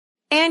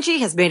Angie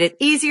has made it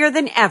easier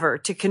than ever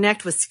to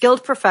connect with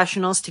skilled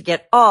professionals to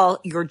get all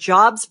your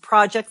jobs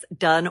projects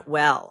done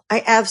well.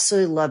 I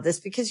absolutely love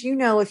this because,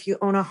 if you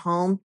own a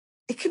home,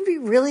 it can be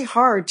really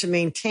hard to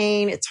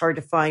maintain. It's hard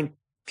to find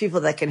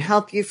people that can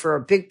help you for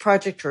a big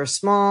project or a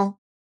small.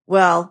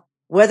 Well,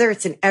 whether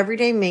it's in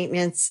everyday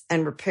maintenance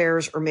and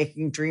repairs or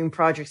making dream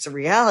projects a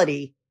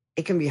reality,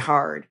 it can be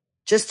hard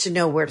just to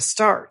know where to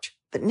start.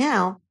 But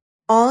now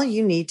all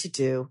you need to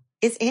do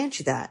is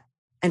Angie that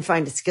and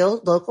find a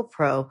skilled local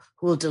pro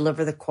who will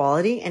deliver the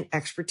quality and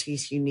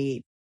expertise you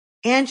need.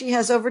 Angie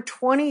has over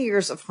 20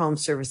 years of home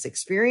service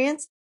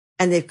experience,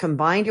 and they've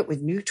combined it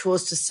with new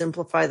tools to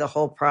simplify the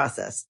whole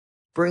process.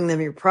 Bring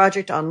them your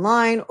project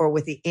online or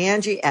with the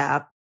Angie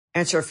app,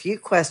 answer a few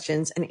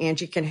questions, and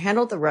Angie can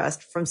handle the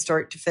rest from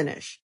start to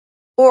finish.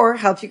 Or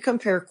help you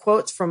compare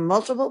quotes from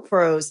multiple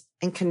pros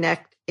and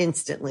connect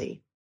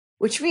instantly,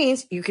 which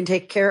means you can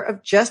take care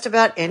of just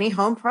about any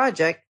home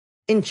project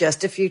in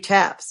just a few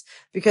taps.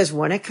 Because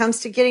when it comes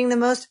to getting the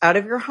most out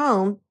of your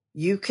home,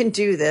 you can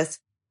do this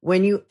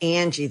when you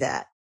Angie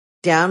that.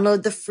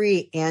 Download the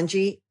free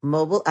Angie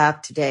mobile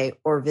app today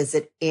or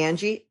visit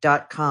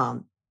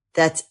Angie.com.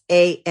 That's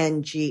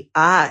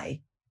ANGI.com.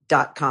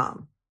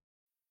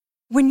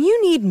 When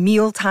you need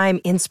mealtime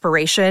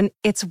inspiration,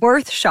 it's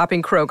worth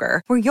shopping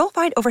Kroger, where you'll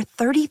find over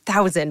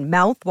 30,000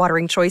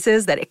 mouth-watering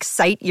choices that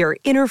excite your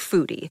inner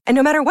foodie. And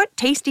no matter what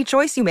tasty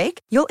choice you make,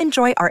 you'll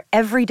enjoy our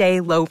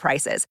everyday low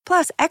prices,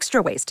 plus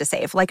extra ways to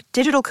save, like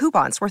digital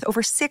coupons worth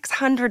over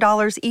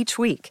 $600 each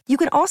week. You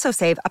can also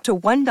save up to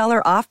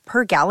 $1 off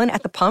per gallon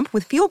at the pump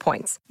with fuel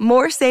points.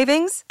 More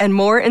savings and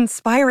more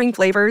inspiring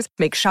flavors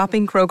make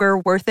shopping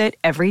Kroger worth it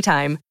every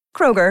time.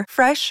 Kroger,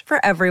 fresh for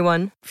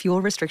everyone.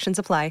 Fuel restrictions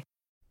apply.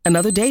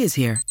 Another day is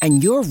here,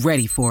 and you're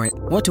ready for it.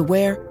 What to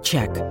wear?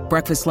 Check.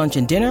 Breakfast, lunch,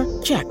 and dinner?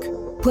 Check.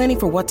 Planning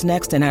for what's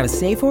next and how to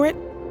save for it?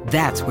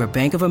 That's where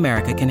Bank of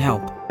America can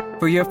help.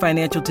 For your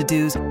financial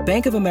to-dos,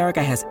 Bank of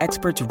America has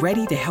experts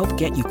ready to help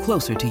get you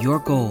closer to your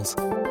goals.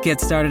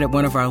 Get started at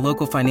one of our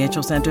local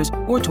financial centers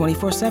or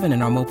 24/7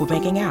 in our mobile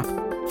banking app.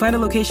 Find a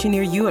location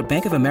near you at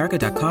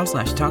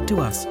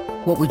bankofamerica.com/talktous.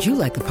 What would you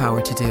like the power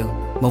to do?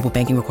 Mobile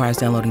banking requires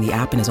downloading the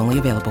app and is only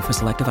available for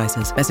select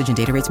devices. Message and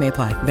data rates may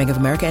apply. Bank of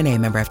America N.A.,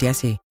 member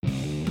FDIC.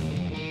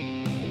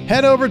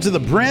 Head over to the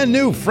brand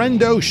new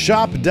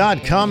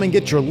FriendoShop.com and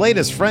get your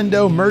latest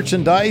Friendo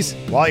merchandise.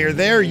 While you're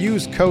there,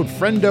 use code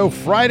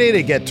FriendoFriday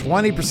to get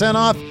 20%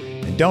 off.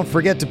 And don't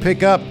forget to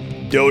pick up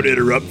Don't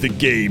Interrupt the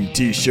Game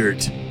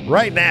t-shirt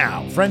right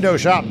now.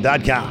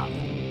 FriendoShop.com.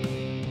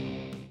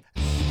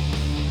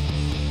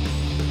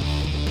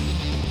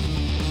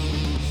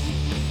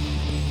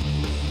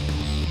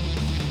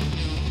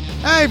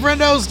 Hey,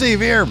 friendo, Steve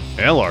here.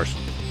 And Lars.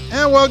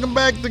 And welcome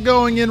back to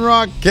Going In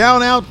Rock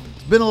Count Out.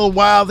 It's been a little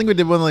while. I think we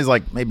did one of these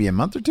maybe a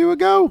month or two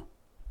ago.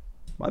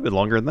 Might have been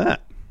longer than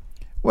that.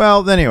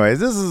 Well, anyways,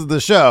 this is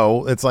the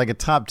show. It's like a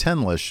top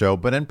 10 list show,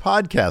 but in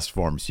podcast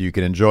form. So you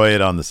can enjoy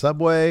it on the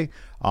subway,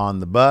 on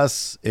the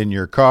bus, in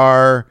your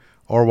car,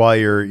 or while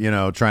you're,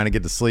 trying to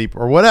get to sleep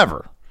or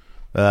whatever.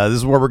 This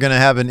is where we're going to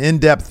have an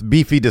in-depth,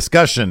 beefy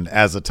discussion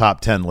as a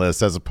top 10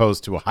 list, as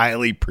opposed to a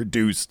highly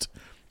produced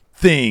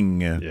thing.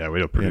 Yeah, we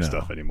don't produce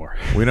stuff anymore.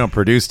 We don't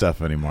produce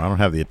stuff anymore. I don't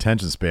have the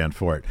attention span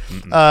for it.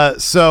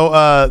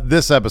 So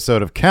this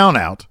episode of Count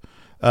Out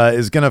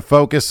is going to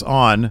focus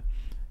on,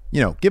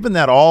 given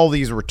that all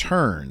these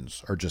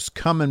returns are just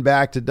coming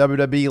back to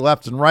WWE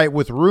left and right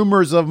with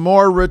rumors of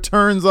more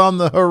returns on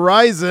the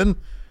horizon,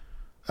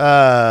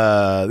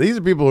 these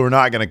are people who are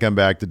not going to come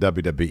back to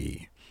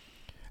WWE.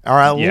 Or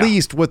at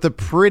least with a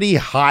pretty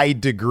high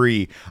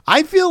degree.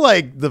 I feel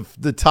like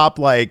the top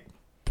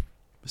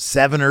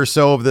 7 or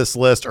so of this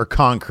list are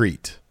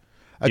concrete.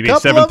 You mean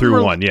 7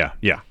 through 1?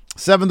 Yeah.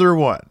 7 through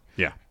 1.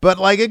 Yeah. But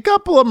a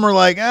couple of them are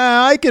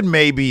I could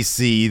maybe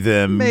see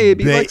them.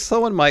 Maybe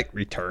someone might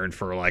return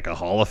for a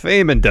Hall of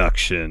Fame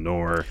induction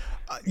or.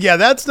 Yeah,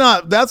 that's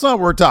not what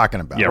we're talking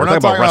about. Yeah, we're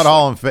not talking about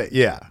Hall of Fame.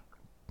 Yeah.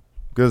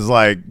 Because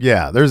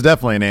there's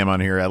definitely a name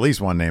on here. At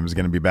least one name is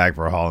going to be back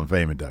for a Hall of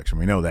Fame induction.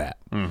 We know that.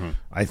 Mm-hmm.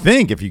 I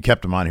think if you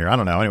kept them on here, I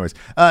don't know. Anyways,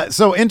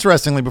 so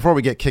interestingly, before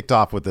we get kicked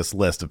off with this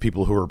list of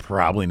people who are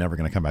probably never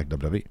going to come back to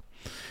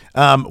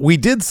WWE, we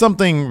did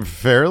something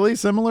fairly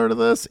similar to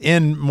this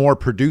in more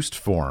produced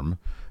form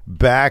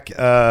back.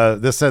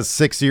 This says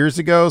 6 years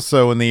ago.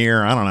 So in the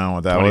year, I don't know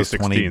what that was,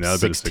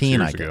 2016,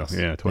 I guess.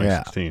 Yeah,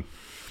 2016.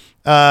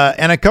 Yeah.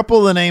 And a couple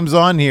of the names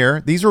on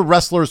here, these are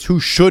wrestlers who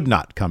should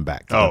not come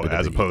back to WWE.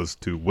 As opposed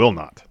to will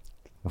not.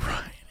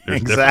 Right.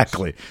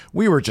 Exactly.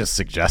 We were just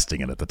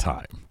suggesting it at the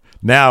time.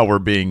 Now we're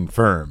being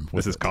firm.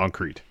 This is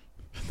concrete.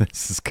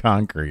 This is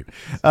concrete.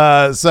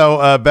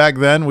 So back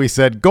then we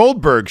said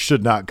Goldberg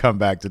should not come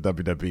back to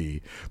WWE.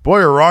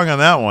 Boy, we're wrong on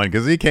that one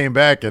because he came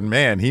back and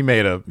man, he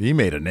made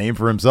a name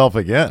for himself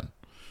again.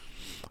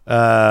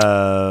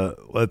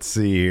 Let's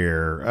see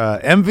here.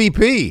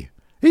 MVP.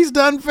 He's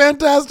done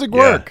fantastic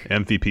work. Yeah,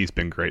 MVP's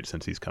been great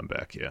since he's come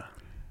back, yeah.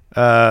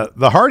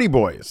 The Hardy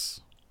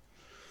Boys.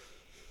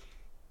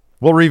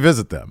 We'll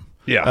revisit them.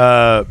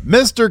 Yeah.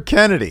 Mr.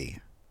 Kennedy.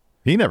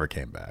 He never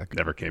came back.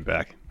 Never came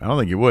back. I don't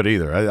think he would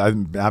either.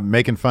 I'm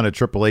making fun of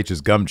Triple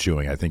H's gum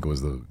chewing. I think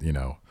was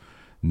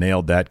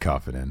nailed that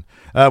coffin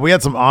in. We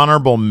had some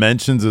honorable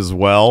mentions as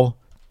well.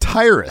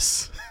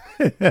 Tyrus.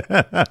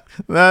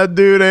 That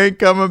dude ain't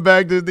coming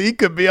back. He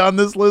could be on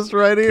this list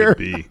right here.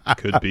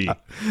 Could be.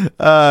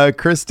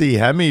 Christy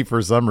Hemme,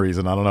 for some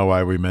reason. I don't know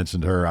why we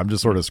mentioned her. I'm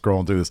just sort of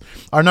scrolling through this.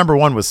 Our number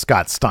one was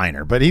Scott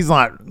Steiner, but he's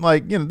not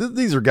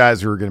these are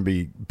guys who are going to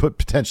be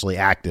potentially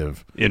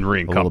active in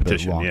ring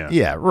competition.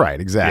 Yeah,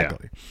 right.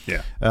 Exactly.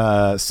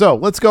 Yeah. So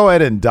let's go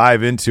ahead and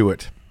dive into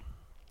it.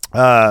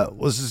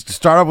 Let's just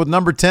start off with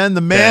number 10,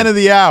 the man of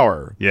the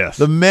hour. Yes.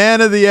 The man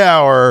of the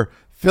hour,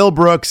 Phil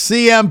Brooks,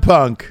 CM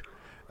Punk.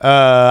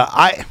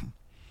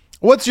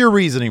 What's your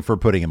reasoning for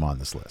putting him on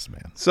this list,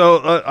 man?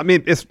 So,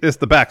 it's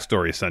the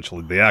backstory,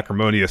 essentially. The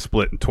acrimonious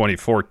split in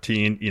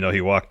 2014.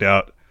 He walked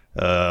out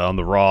on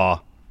the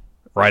Raw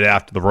right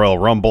after the Royal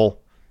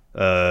Rumble.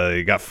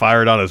 He got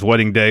fired on his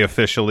wedding day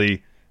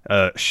officially,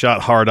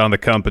 shot hard on the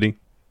company,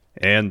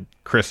 and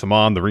Chris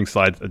Amon, the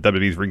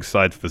WWE's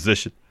ringside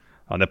physician,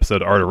 on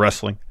episode Art of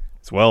Wrestling,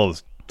 as well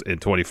as in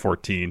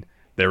 2014.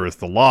 There was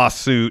the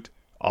lawsuit,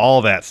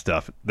 all that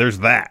stuff. There's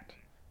that,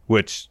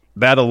 which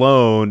that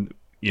alone,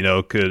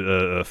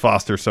 could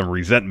foster some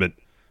resentment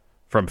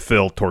from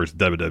Phil towards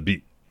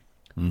WWE.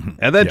 Mm-hmm.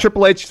 And then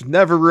Triple H has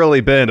never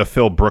really been a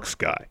Phil Brooks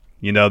guy.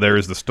 There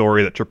is the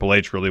story that Triple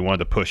H really wanted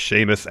to push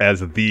Sheamus as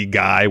the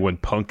guy when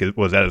Punk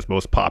was at his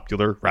most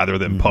popular rather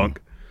than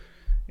Punk.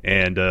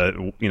 And,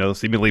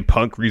 seemingly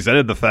Punk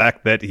resented the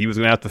fact that he was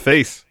going to have to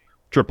face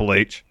Triple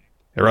H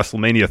at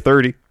WrestleMania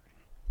 30.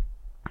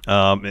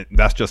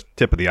 That's just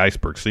tip of the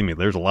iceberg. Seemingly,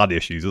 there's a lot of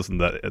issues. Listen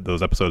to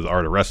those episodes of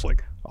Art of Wrestling.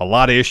 A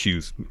lot of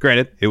issues.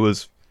 Granted, it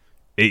was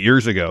 8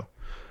 years ago,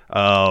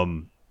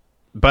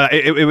 but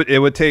it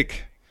would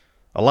take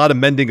a lot of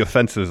mending of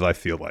fences. I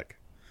feel like,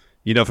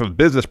 from a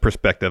business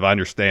perspective, I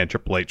understand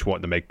Triple H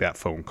wanting to make that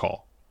phone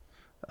call,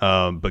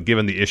 but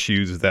given the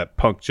issues that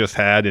Punk just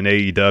had in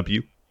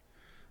AEW,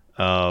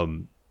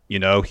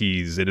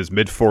 he's in his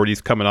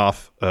mid-40s, coming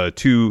off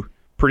 2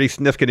 pretty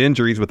significant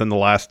injuries within the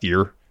last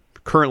year.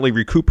 Currently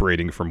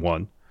recuperating from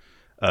one.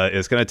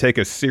 It's going to take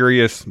a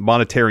serious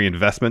monetary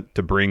investment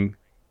to bring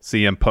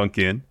CM Punk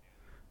in.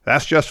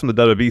 That's just from the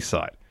WWE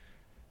side.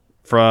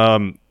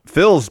 From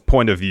Phil's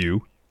point of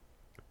view,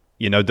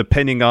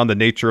 depending on the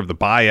nature of the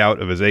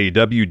buyout of his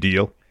AEW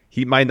deal,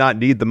 he might not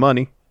need the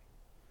money.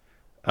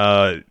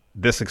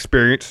 This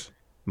experience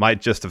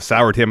might just have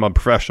soured him on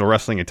professional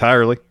wrestling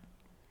entirely.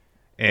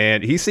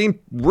 And he seemed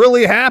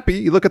really happy.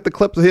 You look at the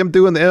clips of him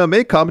doing the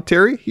MMA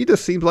commentary, he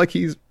just seems like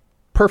he's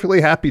perfectly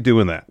happy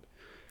doing that.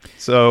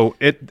 So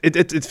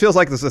it feels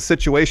like there's a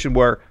situation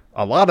where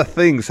a lot of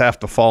things have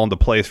to fall into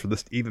place for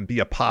this to even be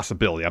a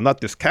possibility. I'm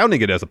not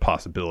discounting it as a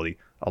possibility.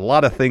 A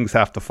lot of things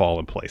have to fall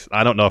in place.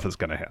 I don't know if it's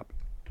going to happen.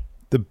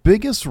 The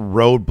biggest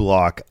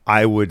roadblock,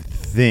 I would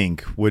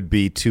think, would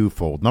be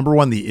twofold. Number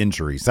one, the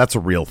injuries. That's a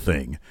real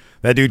thing.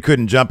 That dude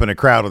couldn't jump in a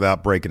crowd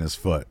without breaking his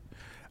foot.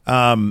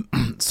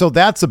 So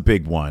that's a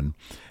big one.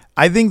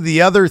 I think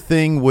the other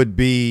thing would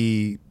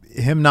be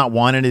him not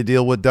wanting to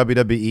deal with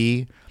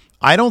WWE.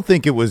 I don't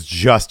think it was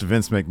just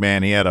Vince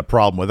McMahon he had a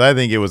problem with. I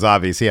think it was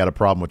obvious he had a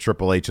problem with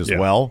Triple H as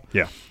well.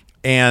 Yeah.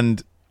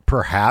 And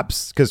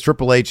perhaps because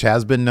Triple H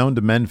has been known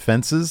to mend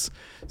fences.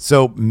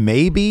 So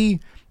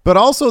maybe, but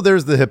also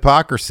there's the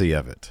hypocrisy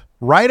of it.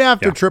 Right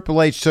after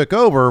Triple H took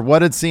over, what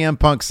did CM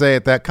Punk say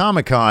at that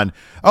Comic-Con?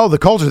 Oh, the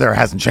culture there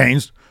hasn't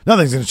changed.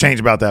 Nothing's going to change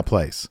about that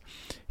place.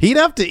 He'd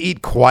have to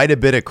eat quite a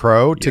bit of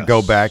crow to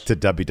go back to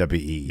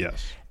WWE.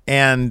 Yes.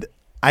 And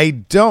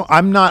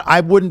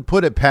I wouldn't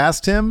put it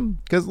past him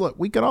because look,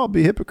 we could all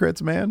be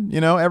hypocrites, man.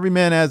 Every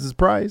man has his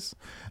price.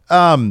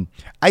 I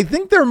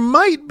think there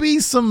might be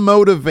some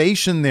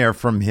motivation there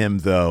from him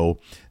though,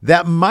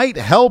 that might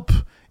help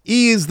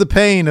ease the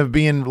pain of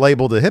being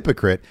labeled a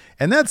hypocrite.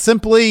 And that's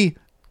simply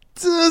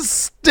to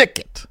stick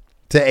it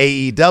to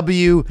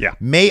AEW. Yeah.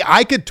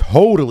 I could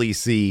totally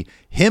see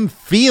him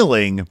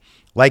feeling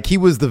like he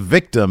was the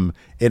victim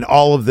in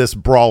all of this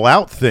brawl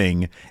out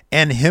thing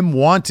and him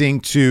wanting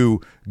to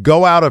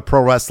go out of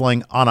pro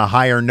wrestling on a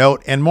higher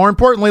note. And more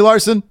importantly,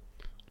 Larson,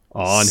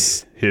 on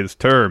his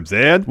terms.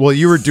 And well,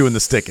 you were doing the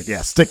sticking.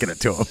 Yeah, sticking it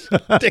to him.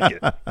 Stick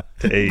it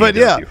to AEW. But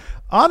yeah,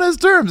 on his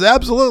terms.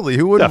 Absolutely.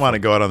 Who wouldn't want to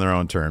go out on their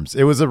own terms?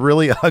 It was a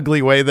really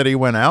ugly way that he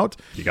went out.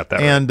 You got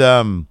that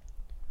right.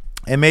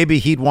 And maybe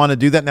he'd want to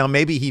do that. Now,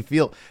 maybe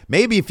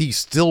if he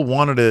still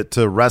wanted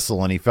to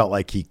wrestle and he felt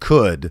like he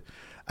could,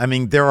 I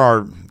mean,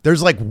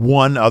 there's like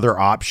one other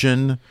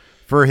option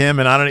for him,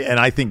 and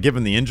I think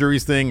given the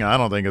injuries thing, I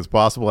don't think it's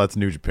possible. That's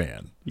New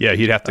Japan. Yeah,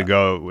 he'd have to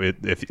go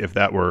if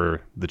that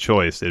were the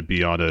choice. It'd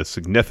be on a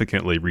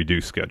significantly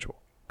reduced schedule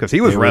because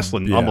he was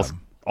wrestling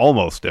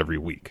almost every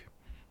week.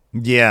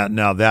 Yeah,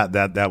 no,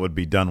 that would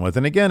be done with.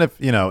 And again,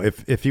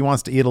 if he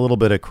wants to eat a little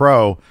bit of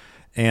crow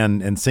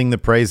and sing the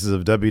praises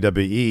of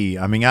WWE,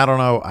 I mean, I don't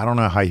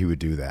know how he would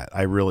do that.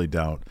 I really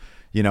don't.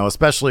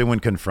 Especially when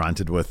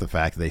confronted with the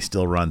fact that they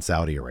still run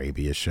Saudi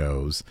Arabia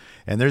shows.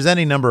 And there's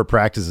any number of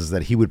practices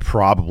that he would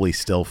probably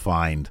still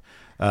find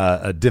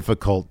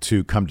difficult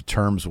to come to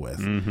terms with.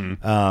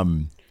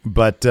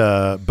 But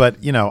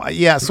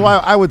yeah. So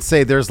I would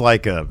say there's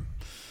like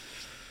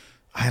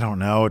I don't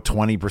know,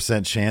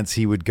 20% chance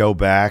he would go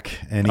back,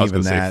 and I was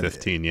even gonna that say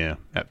 15,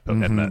 at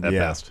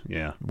best,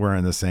 yeah. We're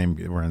in the same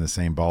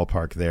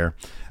ballpark there.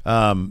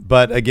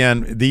 But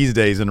again, these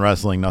days in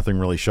wrestling, nothing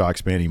really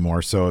shocks me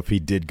anymore. So if he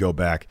did go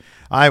back,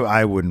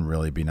 I wouldn't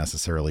really be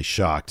necessarily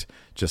shocked,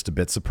 just a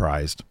bit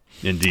surprised.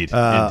 Indeed.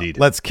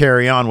 Let's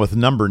carry on with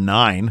number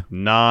 9.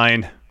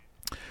 9.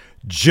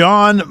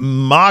 Jon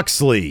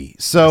Moxley.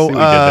 So I see what we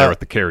did there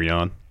with the carry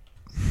on.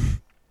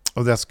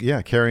 Oh,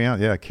 carry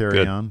on. Yeah, carry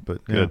Good. on.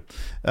 But Good.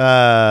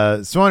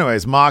 So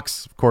anyways,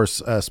 Mox, of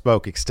course,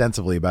 spoke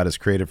extensively about his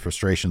creative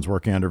frustrations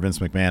working under Vince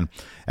McMahon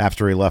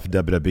after he left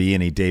WWE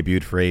and he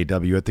debuted for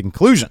AEW at the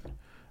conclusion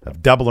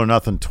of Double or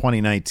Nothing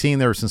 2019.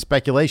 There was some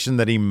speculation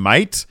that he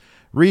might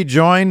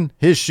rejoin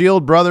his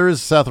Shield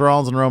brothers, Seth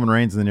Rollins and Roman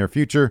Reigns, in the near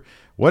future.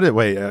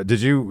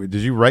 Did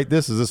you write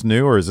this? Is this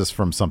new or is this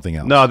from something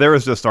else? No, there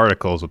was just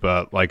articles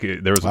about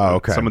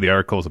some of the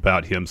articles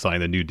about him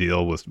signing a new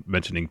deal was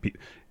mentioning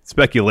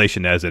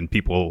speculation, as in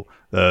people,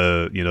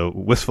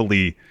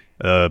 wistfully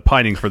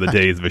pining for the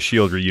days of a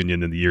Shield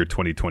reunion in the year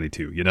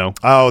 2022.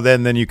 Oh,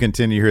 then you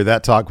continue here.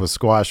 That talk was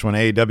squashed when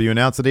AEW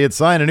announced that he had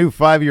signed a new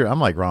 5-year. I'm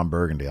like Ron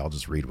Burgundy. I'll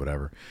just read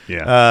whatever.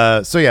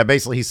 Yeah.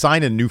 Basically, he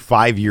signed a new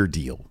 5-year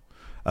deal.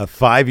 A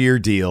 5-year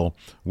deal,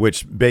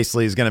 which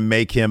basically is going to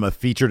make him a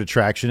featured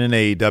attraction in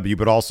AEW,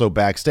 but also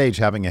backstage,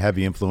 having a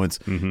heavy influence,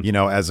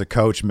 as a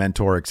coach,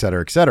 mentor, et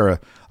cetera,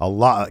 a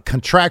lot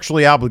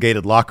contractually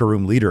obligated locker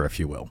room leader,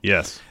 if you will.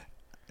 Yes.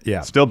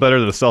 Yeah. Still better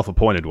than a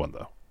self-appointed one,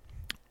 though.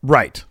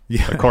 Right.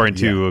 Yeah. According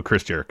to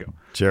Chris Jericho.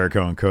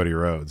 Jericho and Cody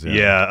Rhodes.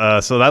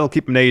 So that'll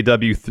keep him in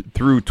AEW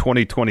through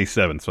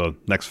 2027, so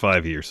next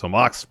 5 years. So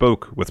Mox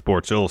spoke with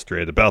Sports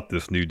Illustrated about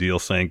this new deal,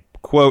 saying,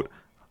 quote,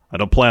 "I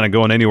don't plan on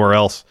going anywhere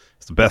else.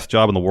 It's the best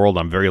job in the world.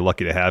 I'm very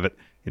lucky to have it.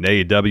 In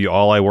AEW,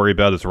 all I worry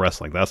about is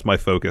wrestling. That's my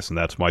focus, and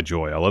that's my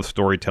joy. I love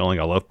storytelling.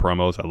 I love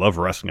promos. I love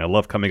wrestling. I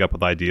love coming up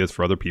with ideas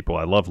for other people.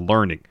 I love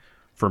learning.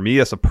 For me,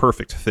 it's a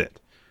perfect fit.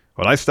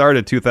 When I started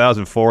in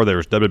 2004, there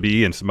was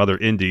WWE and some other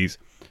indies,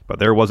 but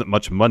there wasn't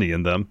much money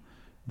in them.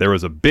 There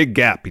was a big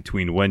gap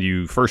between when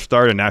you first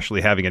started and actually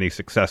having any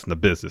success in the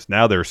business.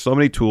 Now there are so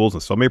many tools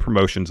and so many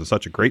promotions and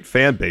such a great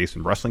fan base,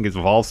 and wrestling has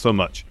evolved so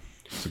much.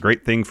 It's a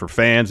great thing for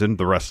fans and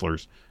the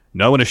wrestlers.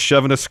 No one is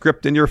shoving a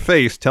script in your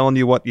face telling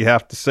you what you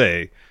have to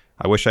say.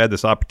 I wish I had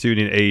this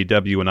opportunity in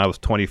AEW when I was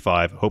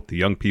 25. I hope the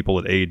young people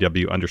at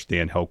AEW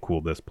understand how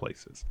cool this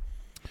place is."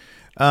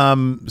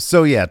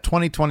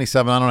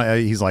 2027, I don't know,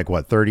 he's like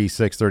what,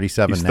 36,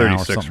 37 he's now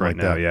 36 or something right like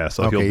now, that. yeah.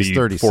 So okay, he'll be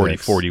 36. 40,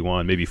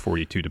 41, maybe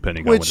 42,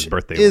 depending on when his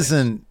birthday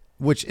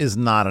Which is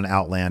not an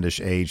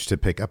outlandish age to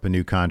pick up a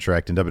new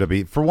contract in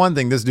WWE. For one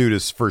thing, this dude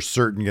is for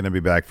certain going to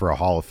be back for a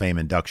Hall of Fame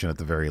induction at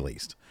the very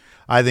least.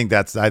 I think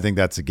that's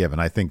a given.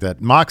 I think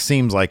that Mox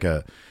seems like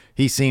a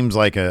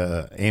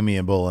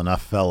amiable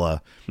enough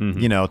fella,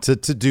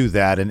 to do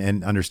that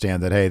and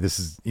understand that, hey, this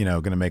is,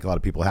 going to make a lot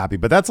of people happy.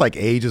 But that's like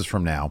ages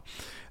from now.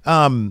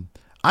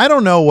 I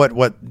don't know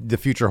what the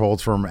future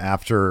holds for him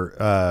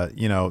after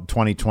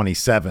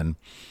 2027.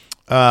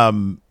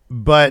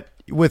 But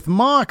with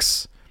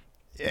Mox,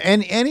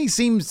 and he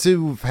seems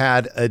to have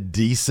had a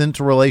decent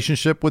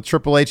relationship with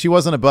Triple H. He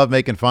wasn't above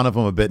making fun of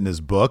him a bit in his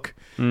book.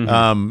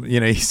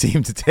 He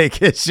seemed to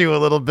take issue a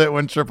little bit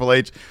when Triple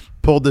H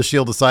pulled the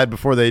Shield aside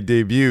before they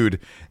debuted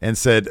and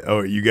said,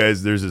 "Oh, you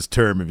guys, there's this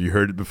term. Have you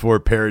heard it before?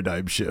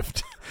 Paradigm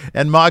shift."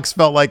 And Mox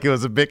felt like it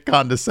was a bit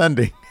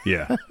condescending.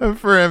 Yeah.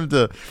 for him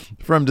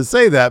to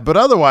say that. But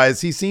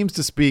otherwise, he seems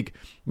to speak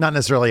not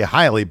necessarily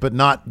highly, but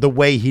not the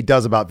way he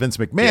does about Vince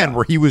McMahon,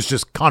 where he was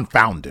just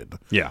confounded.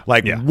 Yeah.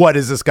 Like, what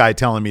is this guy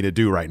telling me to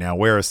do right now?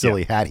 Wear a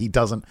silly hat. He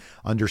doesn't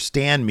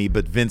understand me,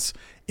 but Vince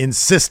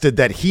insisted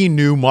that he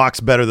knew Mox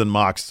better than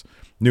Mox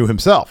knew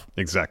himself.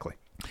 Exactly.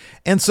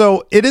 And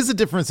so it is a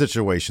different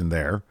situation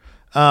there.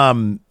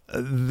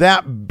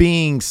 That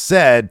being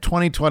said,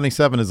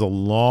 2027 is a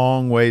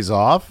long ways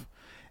off.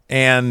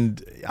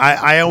 And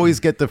I always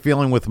get the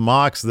feeling with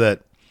Mox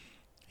that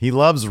he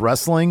loves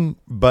wrestling,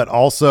 but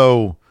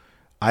also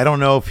I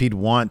don't know if he'd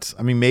want,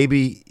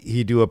 maybe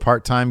he'd do a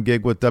part-time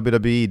gig with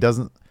WWE. He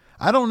doesn't,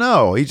 I don't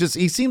know. He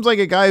seems like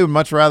a guy who'd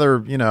much rather,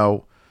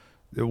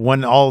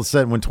 when all of a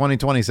sudden, when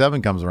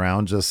 2027 comes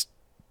around, just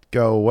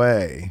go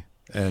away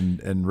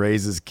and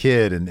raise his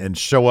kid and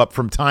show up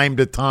from time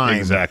to time.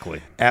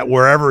 Exactly. At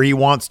wherever he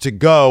wants to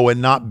go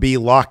and not be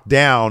locked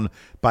down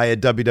by a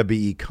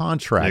WWE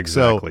contract.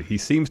 Exactly. So he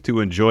seems to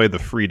enjoy the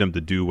freedom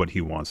to do what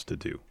he wants to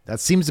do. That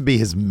seems to be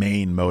his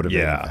main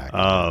motivating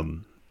factor.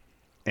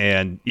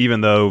 And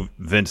even though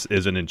Vince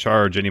isn't in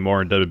charge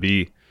anymore in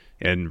WWE,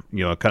 and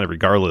kind of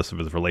regardless of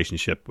his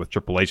relationship with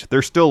Triple H,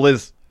 there still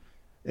is.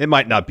 It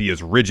might not be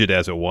as rigid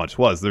as it once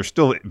was. There's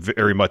still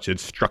very much in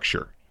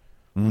structure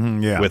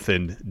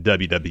within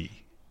WWE.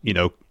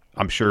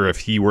 I'm sure if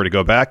he were to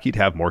go back, he'd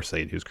have more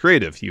say in his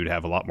creative. He would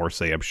have a lot more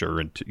say, I'm sure,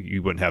 and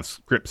you wouldn't have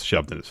scripts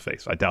shoved in his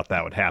face. I doubt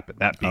that would happen.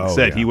 That being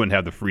said, he wouldn't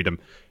have the freedom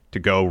to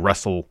go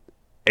wrestle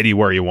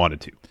anywhere he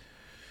wanted to.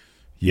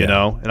 You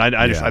know, and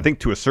I Yeah. think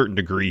to a certain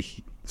degree,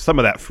 some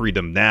of that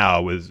freedom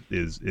now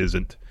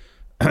isn't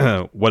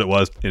what it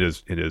was in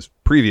his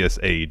previous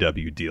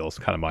AEW deals.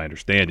 Kind of my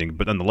understanding,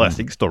 but nonetheless,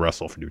 he can still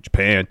wrestle for New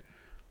Japan.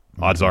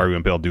 Odds are he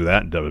won't be able to do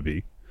that in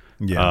WWE.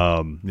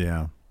 Yeah.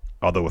 Yeah.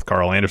 Although with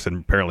Carl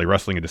Anderson apparently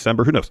wrestling in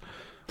December, who knows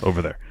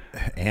over there.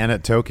 And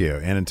in Tokyo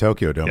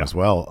Dome Yeah. as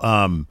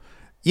well.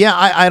 Yeah,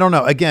 I don't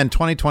know. Again,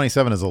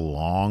 2027 is a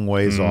long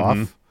ways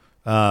off.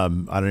 I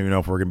don't even know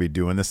if we're going to be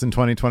doing this in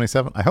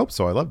 2027. I hope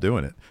so. I love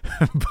doing it.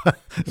 but,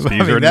 Steve's I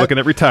mean, already looking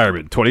at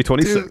retirement,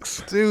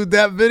 2026. Dude,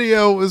 that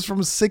video was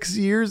from 6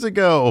 years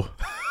ago.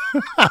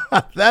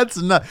 That's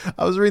not.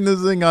 I was reading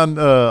this thing on.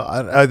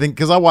 I think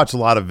because I watch a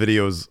lot of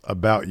videos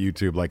about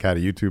YouTube, like how to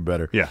YouTube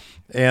better. Yeah.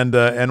 And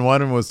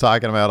one of them was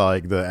talking about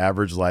like the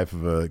average life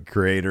of a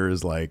creator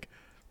is like,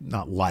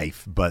 not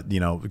life, but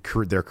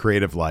their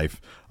creative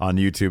life on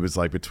YouTube is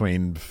like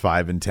between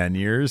 5 and 10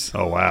 years.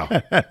 Oh wow!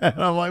 And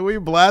I'm like, we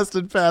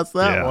blasted past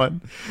that Yeah.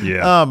 one.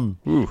 Yeah.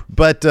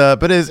 But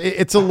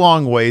it's a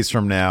long ways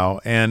from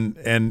now,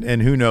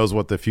 and who knows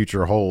what the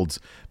future holds.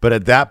 But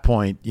at that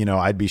point,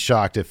 I'd be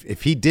shocked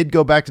if he did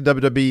go back to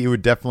WWE. It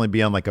would definitely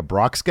be on like a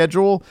Brock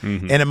schedule,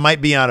 and it might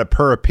be on a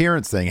per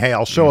appearance thing. Hey,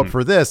 I'll show up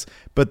for this,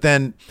 but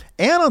then,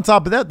 and on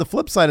top of that, the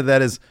flip side of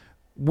that is,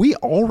 we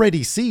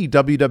already see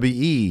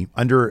WWE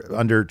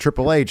under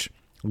Triple H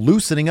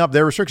loosening up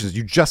their restrictions.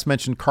 You just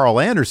mentioned Carl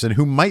Anderson,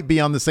 who might be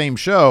on the same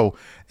show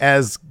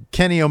as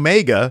Kenny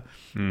Omega,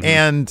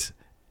 and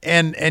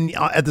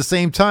at the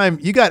same time,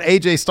 you got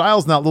AJ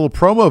Styles in that little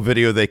promo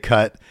video they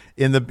cut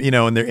in the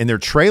in their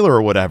trailer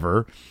or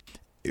whatever.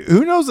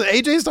 Who knows?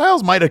 AJ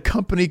Styles might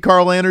accompany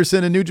Carl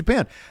Anderson in New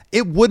Japan.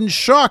 It wouldn't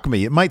shock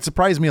me. It might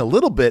surprise me a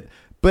little bit,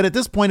 but at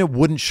this point, it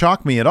wouldn't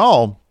shock me at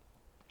all.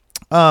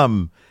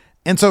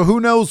 And so who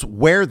knows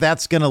where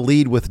that's going to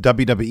lead with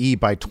WWE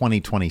by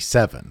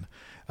 2027.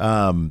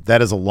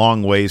 That is a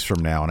long ways from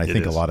now, and I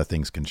think a lot of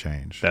things can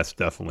change. That's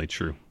definitely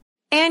true.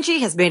 Angie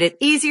has made it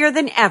easier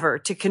than ever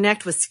to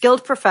connect with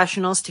skilled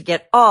professionals to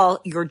get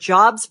all your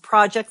jobs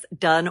projects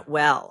done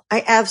well.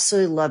 I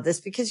absolutely love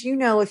this because,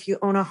 if you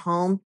own a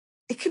home,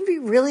 it can be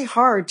really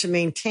hard to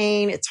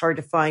maintain. It's hard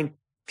to find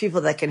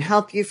people that can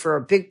help you for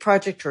a big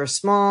project or a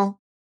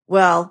small.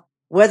 Well,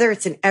 whether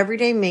it's in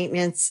everyday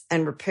maintenance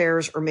and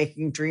repairs or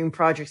making dream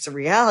projects a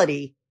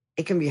reality,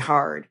 it can be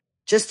hard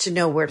just to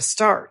know where to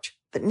start.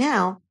 But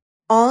now,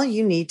 all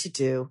you need to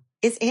do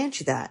is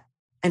Angie that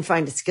and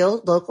find a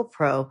skilled local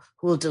pro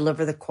who will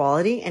deliver the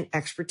quality and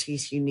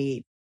expertise you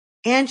need.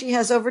 Angie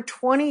has over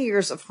 20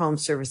 years of home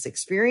service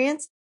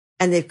experience,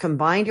 and they've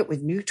combined it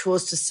with new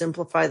tools to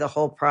simplify the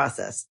whole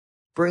process.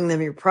 Bring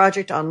them your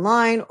project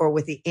online or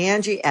with the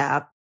Angie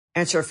app.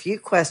 Answer a few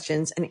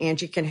questions, and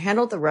Angie can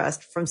handle the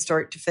rest from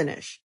start to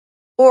finish.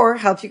 Or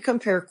help you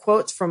compare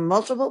quotes from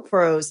multiple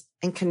pros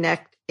and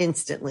connect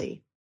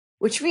instantly.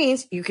 Which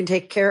means you can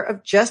take care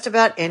of just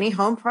about any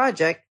home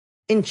project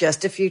in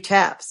just a few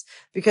taps.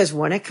 Because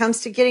when it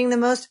comes to getting the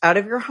most out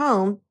of your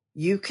home,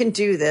 you can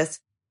do this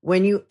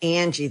when you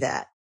Angie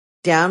that.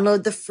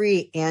 Download the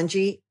free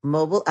Angie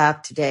mobile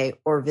app today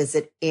or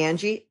visit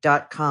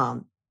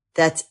Angie.com.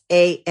 That's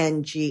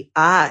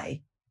ANGI.com.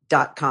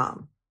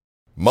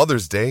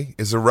 Mother's Day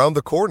is around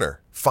the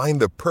corner. Find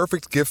the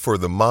perfect gift for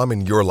the mom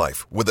in your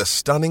life with a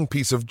stunning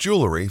piece of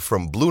jewelry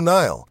from Blue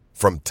Nile.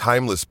 From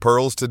timeless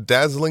pearls to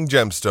dazzling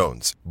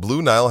gemstones,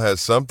 Blue Nile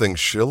has something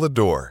she'll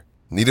adore.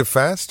 Need it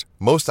fast?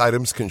 Most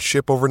items can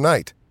ship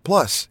overnight.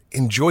 Plus,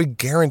 enjoy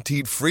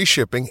guaranteed free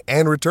shipping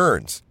and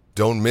returns.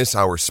 Don't miss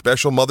our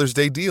special Mother's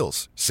Day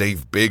deals.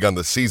 Save big on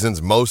the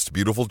season's most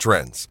beautiful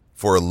trends.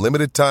 For a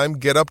limited time,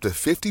 get up to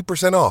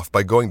 50% off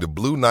by going to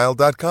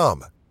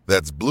BlueNile.com.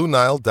 That's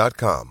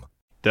BlueNile.com.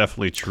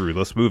 Definitely true.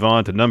 Let's move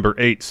on to number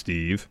 8,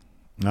 Steve.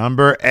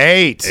 Number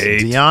 8,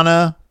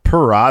 Deonna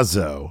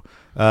Purrazzo.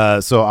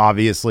 So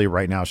obviously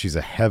right now she's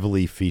a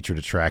heavily featured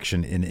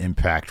attraction in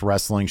Impact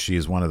Wrestling. She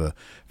is one of the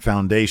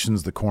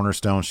foundations, the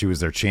cornerstone. She was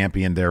their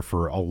champion there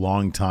for a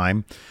long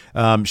time.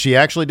 She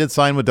actually did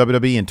sign with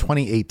WWE in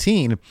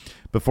 2018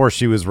 before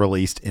she was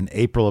released in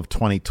April of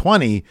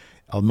 2020.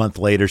 A month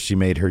later, she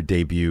made her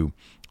debut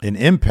in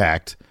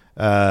Impact.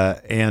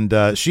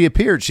 And she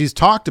appeared. She's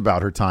talked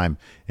about her time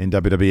in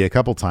WWE a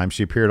couple times.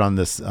 She appeared on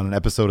an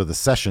episode of The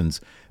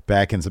Sessions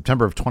back in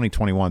September of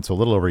 2021, so a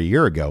little over a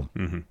year ago,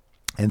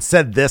 and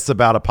said this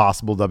about a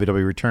possible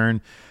WWE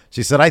return.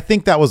 She said, "I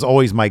think that was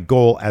always my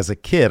goal as a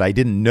kid. I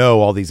didn't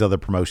know all these other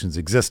promotions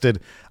existed.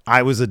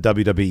 I was a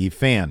WWE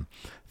fan.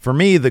 For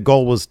me, the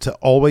goal was to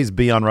always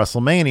be on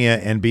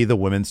WrestleMania and be the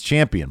women's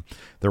champion.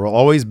 There will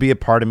always be a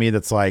part of me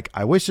that's like,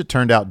 I wish it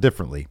turned out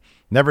differently.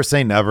 Never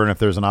say never, and if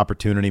there's an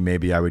opportunity,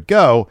 maybe I would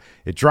go.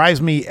 It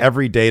drives me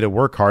every day to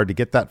work hard to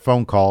get that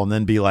phone call and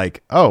then be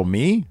like, oh,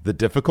 me? The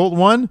difficult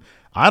one?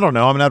 I don't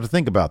know. I'm going to have to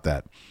think about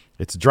that.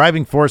 It's a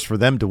driving force for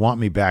them to want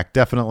me back,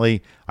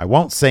 definitely. I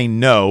won't say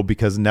no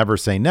because never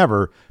say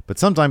never, but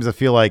sometimes I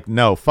feel like,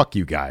 no, fuck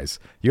you guys.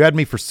 You had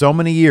me for so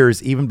many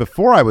years, even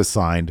before I was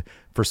signed.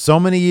 For so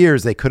many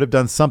years, they could have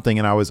done something,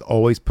 and I was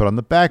always put on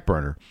the back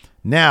burner.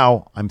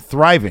 Now I'm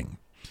thriving.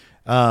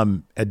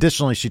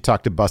 Additionally, she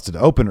talked to Busted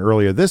Open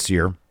earlier this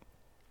year.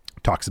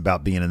 Talks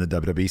about being in the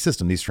WWE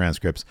system. These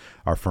transcripts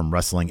are from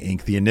Wrestling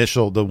Inc.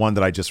 The one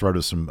that I just wrote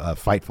was from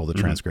Fightful, the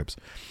transcripts.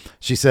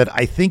 She said,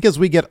 I think as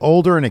we get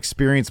older and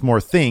experience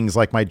more things,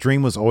 like my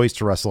dream was always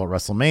to wrestle at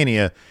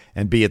WrestleMania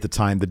and be at the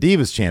time the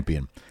Divas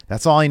champion.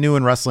 That's all I knew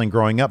in wrestling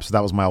growing up, so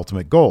that was my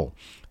ultimate goal.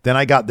 Then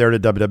I got there to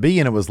WWE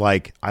and it was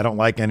like, I don't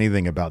like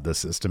anything about this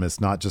system. It's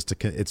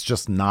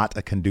just not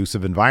a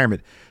conducive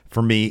environment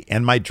for me,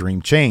 and my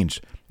dream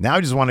changed. Now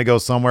I just want to go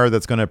somewhere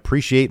that's going to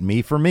appreciate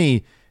me for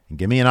me and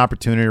give me an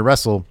opportunity to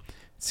wrestle,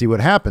 see what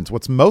happens.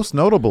 What's most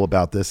notable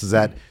about this is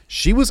that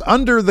she was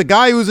under the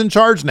guy who's in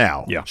charge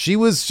now. Yeah. She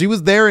was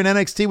there in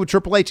NXT with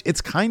Triple H.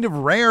 It's kind of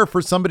rare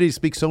for somebody to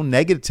speak so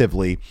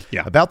negatively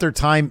about their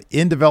time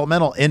in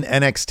developmental in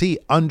NXT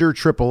under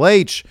Triple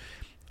H.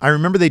 I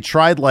remember they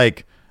tried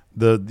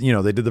they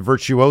did the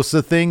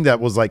Virtuosa thing that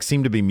was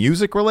seemed to be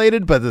music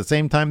related, but at the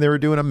same time they were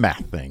doing a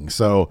math thing.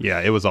 So yeah,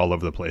 it was all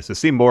over the place. It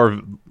seemed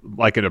more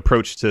like an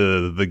approach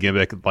to the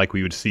gimmick like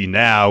we would see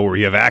now, where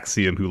you have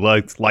Axiom, who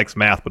likes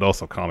math but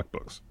also comic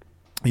books.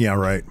 Yeah,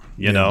 right.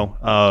 You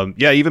know,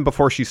 even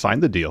before she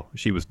signed the deal,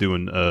 she was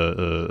doing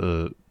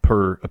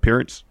per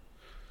appearance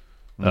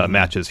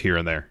matches here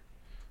and there.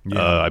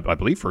 Yeah. I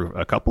believe for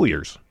a couple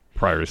years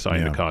prior to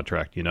signing the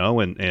contract. You know,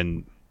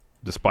 and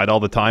despite all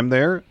the time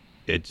there,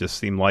 it just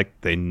seemed like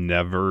they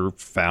never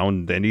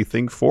found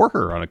anything for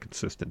her on a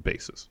consistent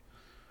basis.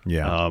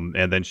 Yeah.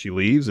 And then she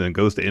leaves and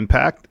goes to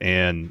Impact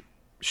and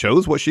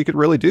shows what she could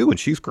really do, and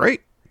she's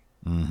great.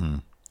 Mm-hmm.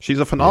 She's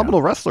a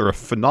phenomenal wrestler, a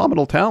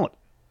phenomenal talent.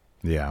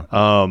 Yeah.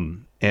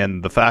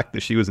 And the fact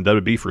that she was in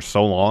WWE for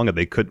so long and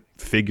they couldn't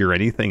figure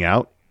anything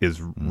out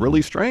is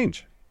really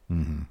strange.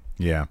 Mm-hmm.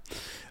 Yeah.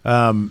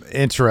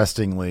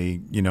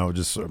 Interestingly,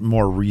 just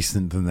more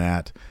recent than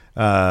that,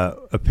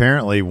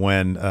 apparently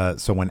when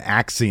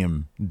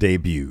Axiom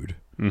debuted,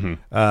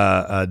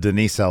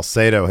 Denise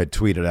Salcedo had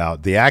tweeted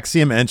out, the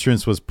Axiom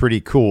entrance was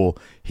pretty cool.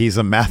 He's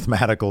a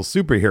mathematical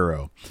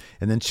superhero.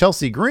 And then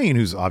Chelsea Green,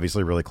 who's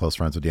obviously really close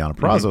friends with Deonna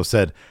Purrazzo,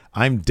 said,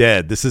 I'm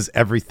dead. This is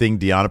everything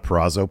Deonna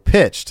Purrazzo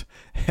pitched.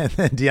 And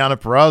then Deonna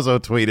Purrazzo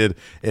tweeted,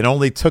 it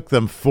only took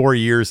them 4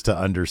 years to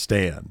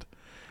understand.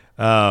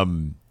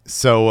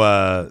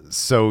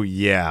 So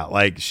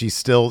yeah, she's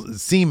still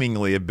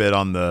seemingly a bit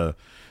on the,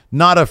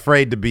 not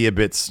afraid to be a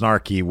bit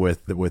snarky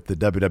with the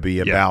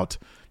WWE about,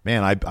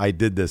 man, I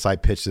did this, I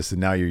pitched this,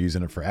 and now you're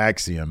using it for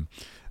Axiom.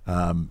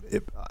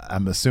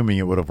 I'm assuming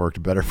it would have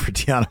worked better for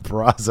Deonna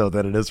Purrazzo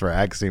than it is for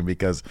Axiom,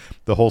 because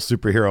the whole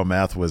superhero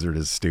math wizard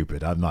is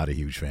stupid. I'm not a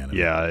huge fan of it.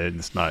 Yeah,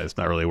 it's not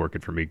really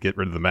working for me. Get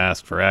rid of the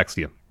mask for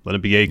Axiom. Let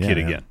him be a kid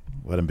again.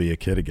 Let him be a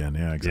kid again.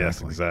 Yeah,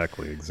 exactly.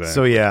 Yes, exactly.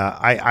 So yeah,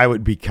 I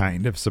would be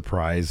kind of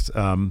surprised.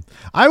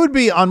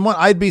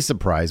 I'd be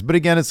surprised, but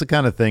again, it's the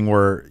kind of thing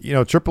where,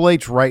 Triple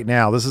H right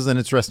now, this is an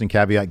interesting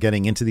caveat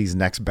getting into these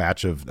next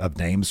batch of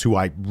names who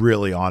I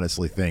really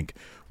honestly think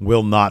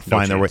will not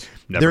find their way.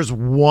 Never. There's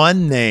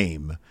one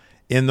name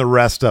in the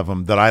rest of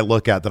them that I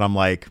look at that I'm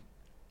like,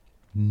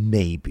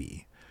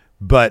 maybe,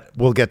 but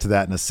we'll get to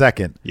that in a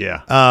second.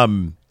 Yeah.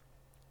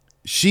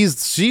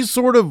 She's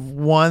sort of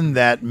one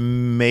that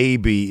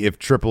maybe if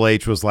Triple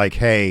H was like,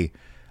 hey,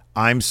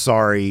 I'm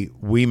sorry,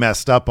 we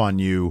messed up on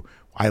you.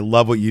 I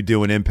love what you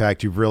do in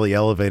Impact. You've really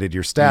elevated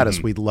your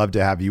status. We'd love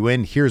to have you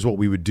in. Here's what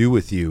we would do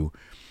with you.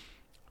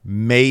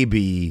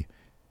 Maybe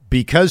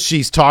because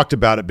she's talked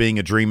about it being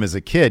a dream as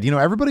a kid.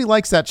 Everybody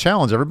likes that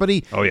challenge.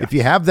 Everybody, if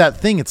you have that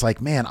thing, it's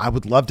like, man, I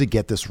would love to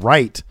get this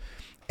right.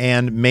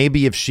 And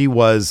maybe if she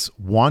was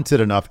wanted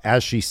enough,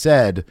 as she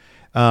said,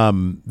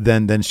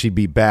 then she'd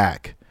be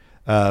back.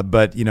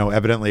 But,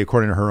 evidently,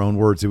 according to her own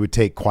words, it would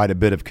take quite a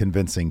bit of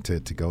convincing to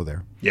go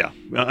there. Yeah,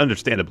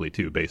 understandably,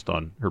 too, based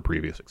on her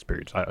previous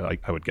experience. I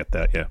would get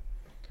that, yeah.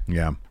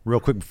 Yeah. Real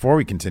quick, before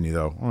we continue,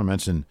 though, I want to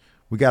mention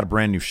we got a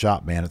brand new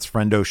shop, man. It's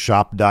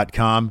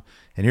friendoshop.com.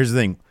 And here's the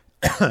thing.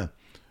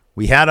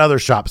 We had other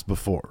shops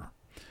before.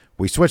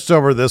 We switched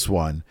over to this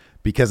one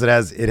because it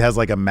has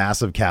like a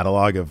massive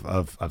catalog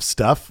of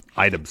stuff.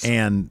 Items.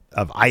 And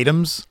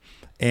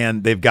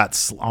they've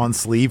got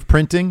on-sleeve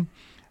printing.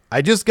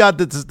 I just got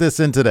this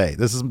in today.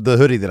 This is the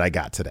hoodie that I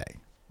got today,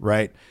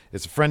 right?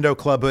 It's a Friendo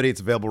Club hoodie.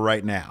 It's available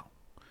right now.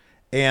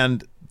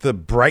 And the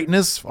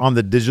brightness on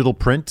the digital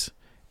print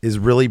is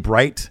really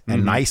bright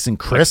and nice and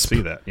crisp. I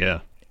see that,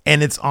 yeah.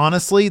 And it's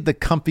honestly the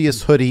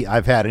comfiest hoodie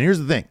I've had. And here's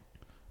the thing.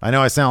 I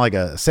know I sound like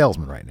a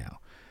salesman right now,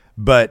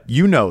 but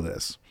you know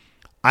this.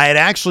 I had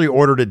actually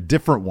ordered a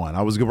different one.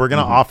 We're going to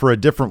offer a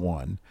different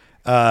one.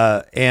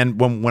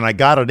 And when I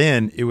got it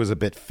in, it was a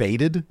bit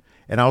faded.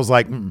 And I was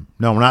like,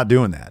 no, we're not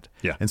doing that.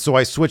 Yeah. And so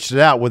I switched it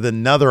out with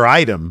another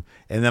item.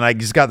 And then I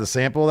just got the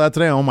sample of that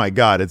today. Oh, my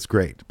God, it's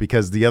great.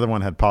 Because the other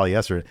one had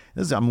polyester.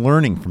 I'm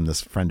learning from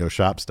this Friendo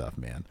Shop stuff,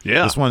 man.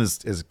 Yeah. This one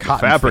is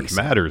cotton. Fabric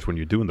matters when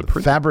you're doing the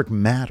print. Fabric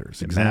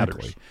matters.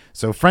 Exactly. Matters.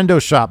 So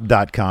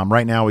friendoshop.com.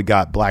 Right now we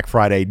got Black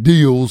Friday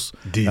deals.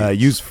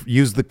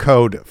 Use the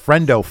code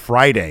Friendo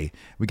Friday.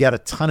 We got a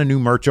ton of new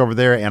merch over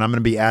there. And I'm going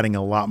to be adding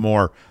a lot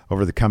more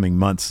over the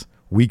coming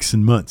weeks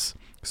and months.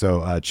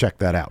 So check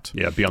that out.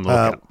 Yeah, be on the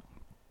lookout.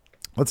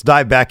 Let's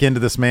dive back into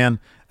this man.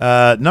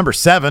 Number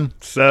 7.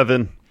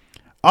 7.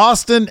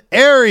 Austin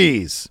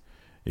Aries.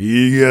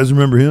 You guys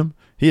remember him?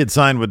 He had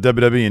signed with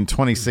WWE in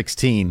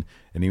 2016,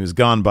 and he was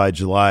gone by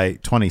July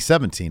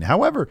 2017.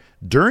 However,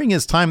 during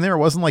his time there, it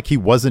wasn't like he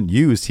wasn't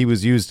used. He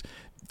was used.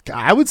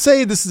 I would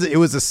say it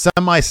was a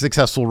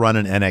semi-successful run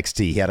in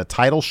NXT. He had a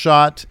title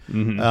shot.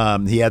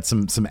 Mm-hmm. He had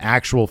some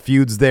actual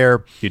feuds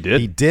there. He did?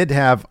 He did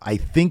have, I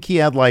think he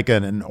had like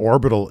an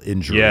orbital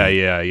injury.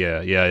 Yeah.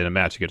 In a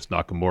match against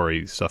Nakamura,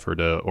 he suffered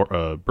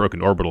a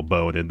broken orbital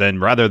bone. And then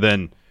rather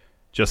than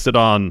just sit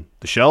on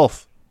the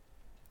shelf,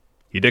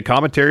 he did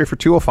commentary for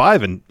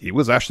 205, and he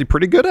was actually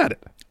pretty good at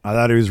it. I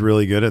thought he was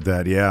really good at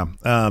that, yeah.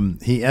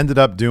 He ended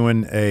up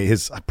doing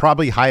his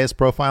probably highest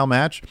profile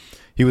match.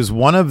 He was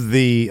one of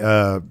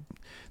the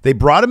they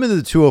brought him into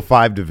the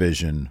 205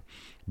 division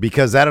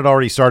because that had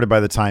already started by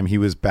the time he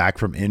was back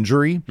from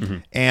injury. Mm-hmm.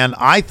 And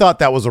I thought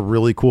that was a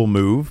really cool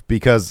move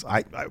because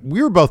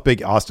we were both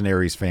big Austin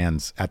Aries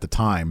fans at the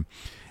time.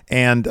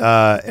 And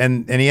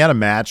he had a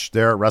match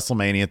there at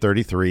WrestleMania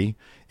 33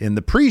 in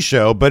the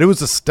pre-show, but it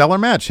was a stellar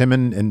match, him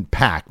and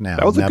Pac now.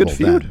 That was a good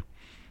feud.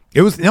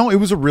 It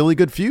was a really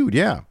good feud,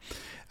 yeah.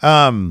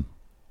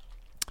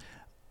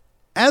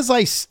 As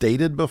I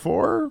stated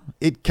before,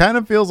 it kind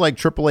of feels like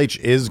Triple H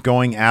is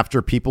going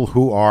after people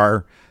who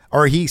are,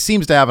 or he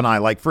seems to have an eye.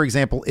 Like, for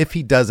example, if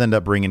he does end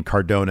up bringing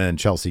Cardona and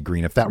Chelsea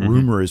Green, if that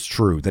rumor is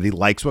true, that he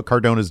likes what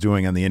Cardona's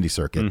doing on the indie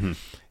circuit,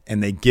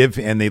 and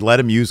they let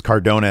him use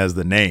Cardona as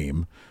the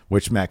name,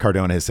 which Matt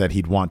Cardona has said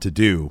he'd want to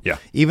do. Yeah.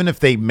 Even if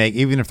they're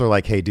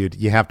like, hey, dude,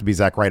 you have to be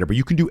Zack Ryder, but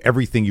you can do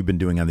everything you've been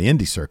doing on the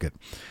indie circuit.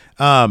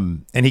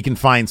 And he can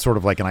find sort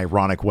of like an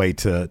ironic way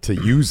to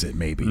use it,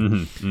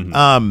 maybe.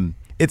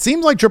 It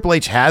seems like Triple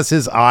H has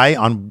his eye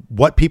on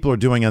what people are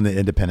doing on the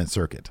independent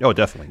circuit. Oh,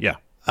 definitely, yeah.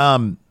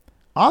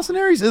 Austin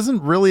Aries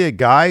isn't really a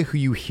guy who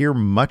you hear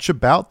much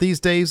about these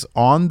days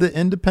on the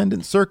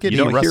independent circuit. You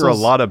don't hear a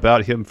lot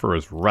about him for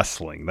his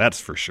wrestling, that's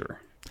for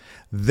sure.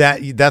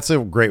 That's a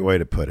great way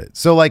to put it.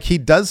 So like he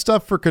does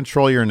stuff for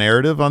Control Your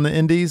Narrative on the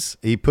indies.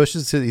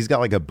 He's got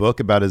like a book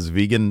about his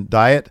vegan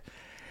diet,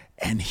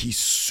 and he's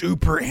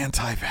super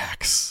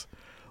anti-vax.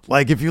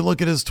 Like if you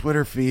look at his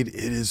Twitter feed, it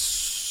is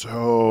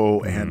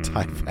so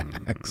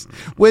anti-vax,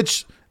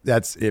 which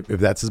if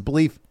that's his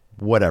belief,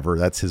 whatever,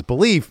 that's his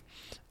belief.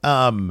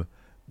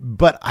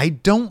 But I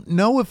don't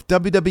know if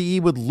WWE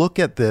would look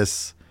at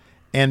this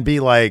and be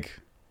like,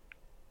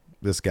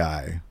 this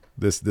guy,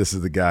 this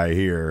is the guy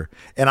here.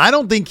 And I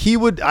don't think he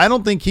would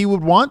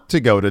want to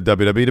go to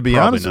WWE, to be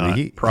honest with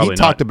you. He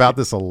talked about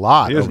this a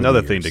lot. Here's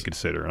another thing to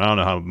consider, and I don't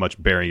know how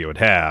much bearing it would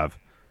have,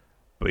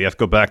 but you have to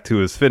go back to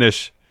his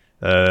finish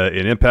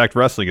in Impact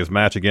Wrestling, his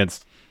match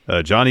against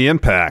Johnny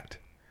Impact,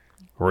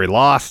 where he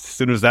lost. As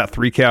soon as that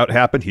 3 count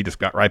happened, he just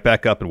got right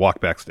back up and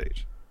walked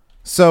backstage.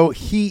 So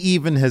he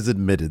even has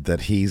admitted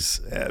that he's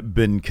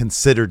been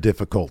considered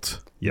difficult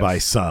by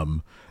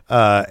some,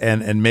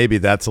 and maybe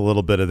that's a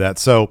little bit of that.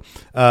 So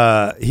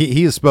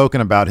he has spoken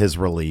about his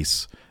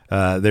release.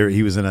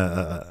 He was on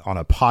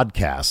a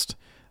podcast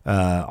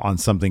on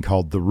something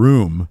called The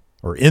Room,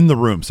 or In the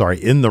Room.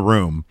 Sorry, In the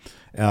Room.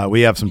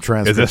 We have some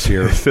transcripts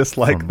here. Is this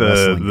like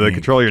the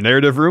Control Your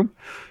Narrative room?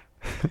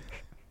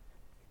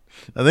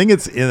 I think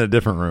it's in a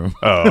different room.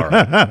 Oh, all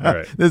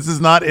right. This is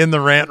not in the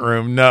rant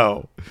room.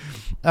 No.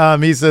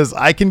 He says,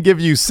 I can give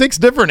you 6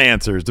 different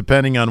answers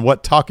depending on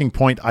what talking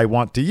point I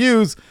want to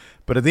use.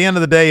 But at the end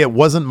of the day, it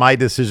wasn't my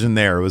decision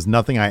there. It was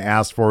nothing I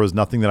asked for. It was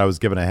nothing that I was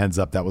given a heads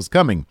up that was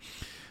coming.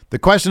 The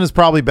question is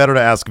probably better to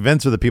ask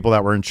Vince or the people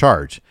that were in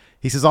charge.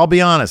 He says, I'll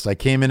be honest. I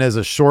came in as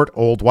a short,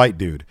 old white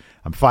dude.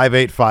 I'm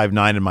 5'8",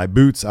 5'9" in my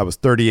boots. I was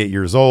 38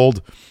 years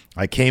old.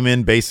 I came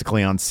in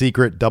basically on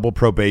secret, double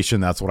probation.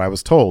 That's what I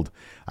was told.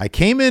 I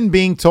came in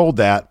being told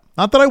that,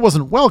 not that I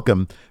wasn't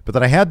welcome, but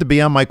that I had to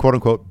be on my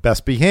quote-unquote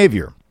best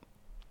behavior.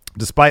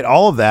 Despite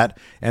all of that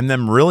and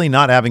them really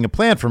not having a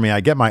plan for me,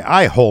 I get my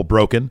eye hole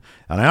broken,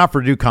 and I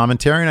offer to do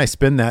commentary, and I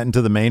spin that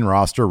into the main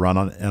roster run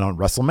on a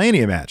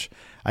WrestleMania match.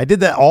 I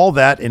did all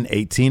that in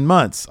 18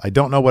 months. I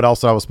don't know what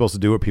else I was supposed to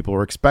do, what people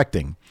were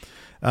expecting.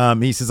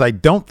 He says, I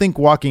don't think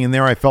walking in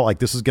there, I felt like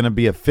this was going to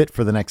be a fit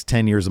for the next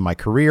 10 years of my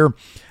career.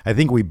 I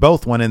think we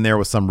both went in there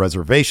with some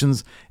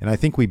reservations, and I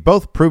think we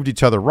both proved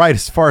each other right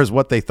as far as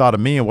what they thought of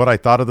me and what I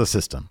thought of the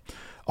system.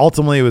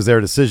 Ultimately, it was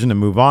their decision to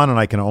move on, and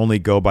I can only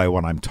go by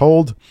what I'm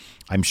told.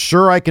 I'm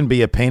sure I can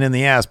be a pain in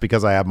the ass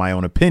because I have my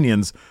own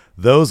opinions.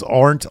 Those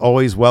aren't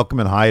always welcome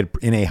in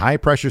a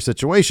high-pressure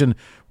situation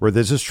where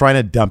they're just trying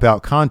to dump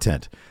out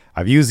content.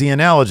 I've used the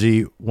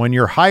analogy, when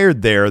you're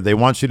hired there, they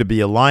want you to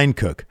be a line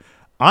cook.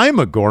 I'm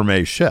a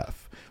gourmet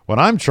chef. When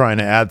I'm trying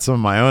to add some of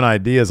my own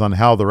ideas on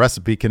how the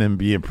recipe can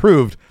be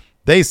improved,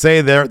 they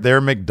say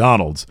they're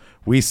McDonald's.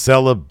 We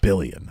sell 1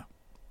 billion.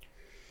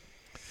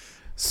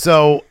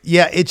 So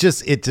yeah, it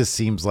just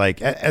seems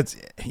like, at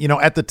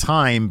the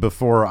time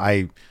before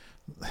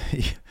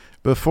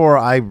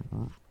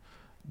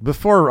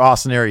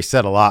Austin Aries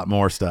said a lot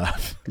more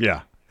stuff.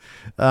 Yeah.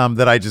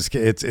 That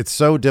it's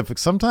so difficult.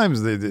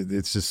 Sometimes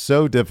it's just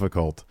so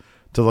difficult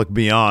to look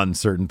beyond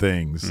certain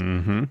things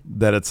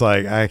that it's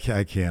like, I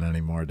can't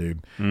anymore,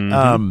 dude.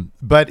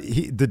 But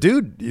the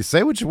dude, you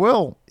say what you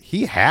will,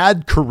 he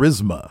had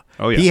charisma.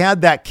 Oh, yeah. He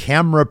had that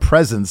camera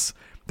presence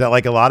that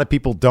like a lot of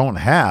people don't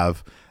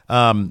have.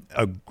 A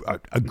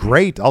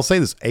great, I'll say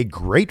this, a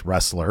great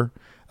wrestler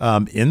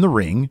in the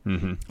ring,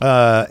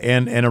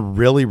 and a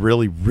really,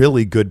 really,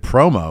 really good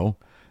promo.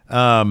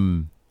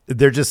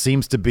 There just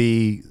seems to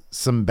be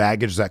some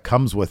baggage that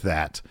comes with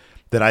that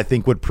I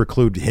think would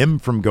preclude him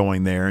from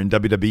going there and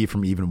WWE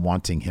from even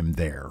wanting him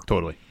there.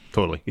 Totally.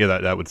 Yeah,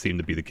 that would seem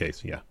to be the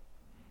case. Yeah.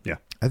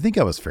 I think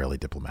I was fairly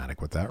diplomatic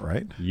with that,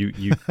 right? You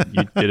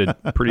did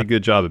a pretty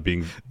good job of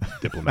being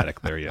diplomatic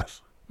there.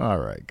 Yes. All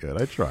right,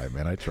 good. I try,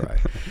 man. I try.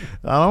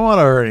 I don't want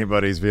to hurt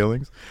anybody's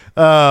feelings.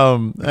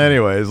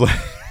 Anyways,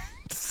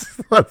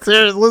 let's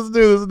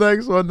do this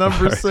next one,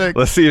 number 6.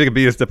 Let's see if you can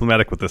be as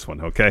diplomatic with this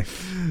one, okay?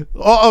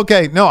 Oh,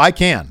 okay. No, I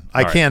can.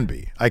 I can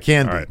be.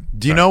 Right.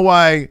 Do you know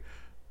why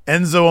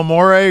Enzo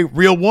Amore,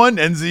 real one,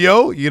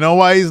 Enzo, you know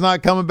why he's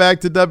not coming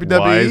back to WWE?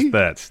 Why is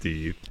that,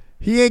 Steve?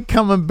 He ain't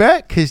coming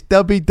back because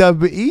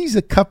WWE's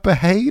a cup of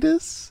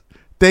haters.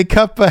 They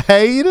cup of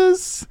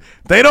haters.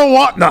 They don't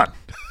want none.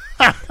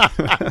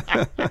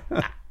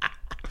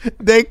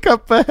 They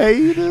cup of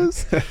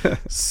haters.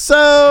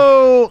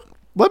 So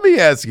let me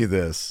ask you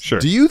this. Sure.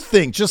 Do you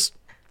think, just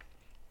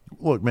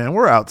look, man,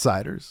 we're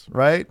outsiders,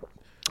 right?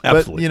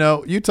 Absolutely.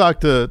 But, you talk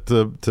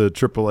to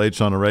Triple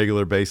H on a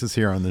regular basis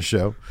here on the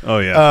show. Oh,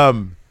 yeah.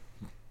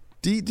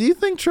 Do you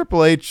think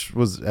Triple H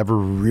was ever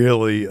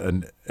really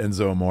an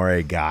Enzo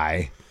Amore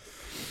guy?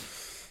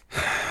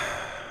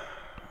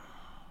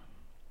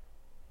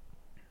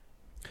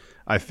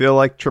 I feel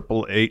like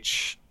Triple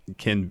H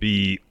can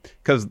be,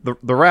 because the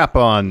rap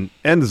on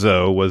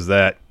Enzo was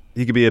that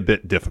he could be a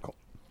bit difficult.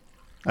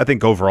 I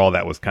think overall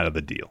that was kind of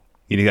the deal.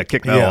 He got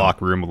kicked out of the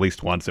locker room at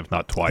least once, if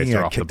not twice,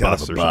 or off the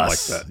bus or something like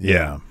that.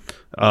 Yeah.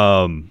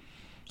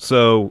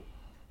 So,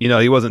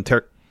 he wasn't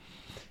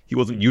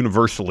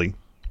universally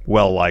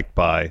well liked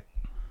by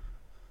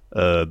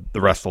the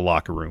rest of the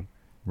locker room.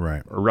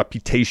 Right. A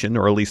reputation,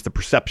 or at least the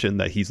perception,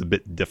 that he's a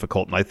bit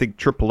difficult. And I think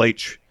Triple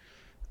H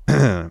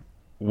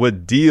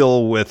would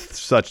deal with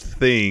such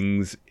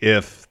things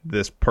if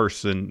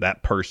that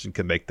person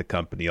could make the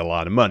company a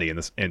lot of money.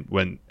 And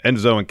when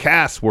Enzo and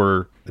Cass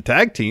were the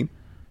tag team,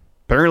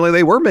 apparently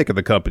they were making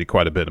the company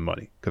quite a bit of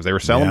money because they were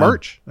selling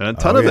merch and a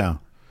ton of it.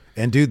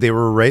 And dude, they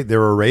were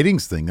a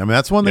ratings thing. I mean,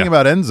 that's one thing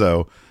about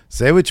Enzo.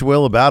 Say what you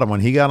will about him,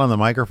 when he got on the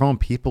microphone,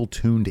 people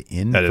tuned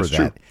in for that.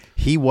 True.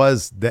 He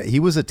was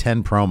a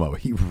 10 promo.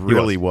 He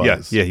really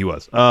was. Yeah, he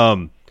was.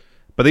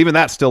 But even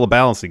that's still a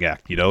balancing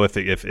act.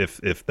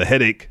 If the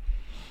headache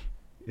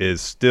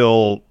is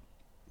still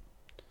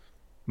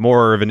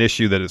more of an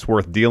issue that it's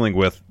worth dealing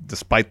with,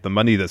 despite the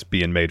money that's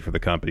being made for the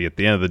company. At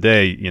the end of the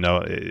day,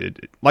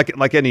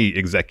 like any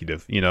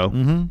executive,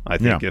 I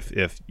think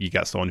if you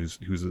got someone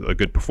who's a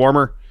good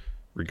performer,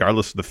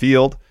 regardless of the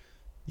field,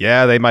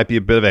 they might be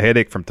a bit of a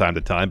headache from time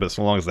to time, but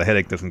so long as the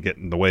headache doesn't get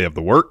in the way of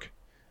the work,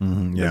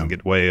 doesn't get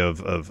in the way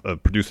of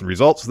producing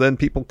results, then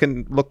people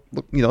can look,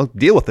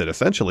 deal with it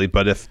essentially.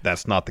 But if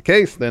that's not the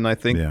case, then I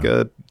think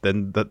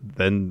then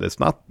it's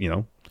not,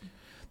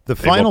 The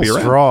final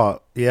straw,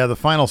 the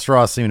final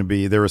straw seemed to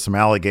be there were some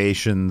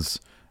allegations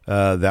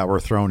that were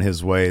thrown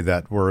his way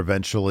that were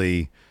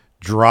eventually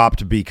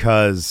dropped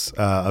because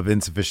of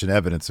insufficient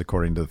evidence,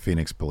 according to the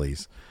Phoenix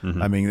police.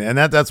 I mean, and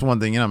that's one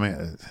thing,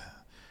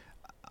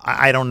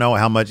 I don't know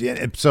how much.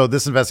 So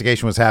this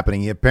investigation was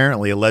happening.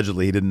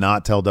 Allegedly, he did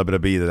not tell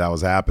WWE that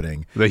was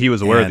happening. That he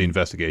was aware of the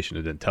investigation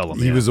and didn't tell them.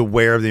 He was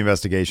aware of the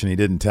investigation. He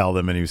didn't tell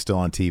them, and he was still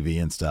on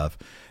TV and stuff.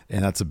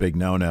 And that's a big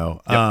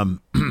no-no.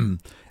 Yep.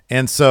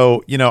 And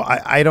so,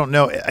 I don't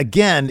know.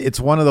 Again, it's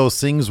one of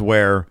those things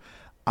where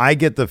I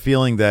get the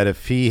feeling that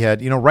if he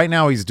had, right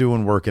now he's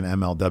doing work in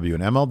MLW,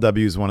 and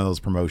MLW is one of those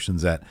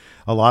promotions that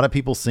a lot of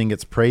people sing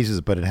its praises,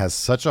 but it has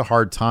such a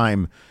hard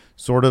time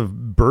sort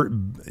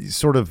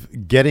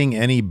of getting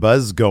any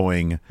buzz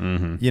going,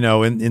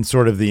 in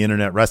sort of the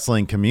internet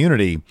wrestling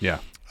community.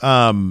 Yeah.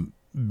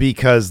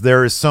 Because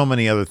there is so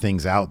many other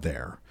things out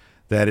there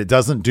that it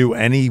doesn't do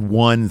any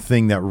one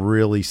thing that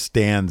really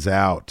stands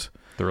out.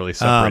 To really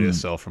separate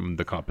itself from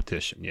the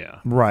competition. Yeah.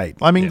 Right.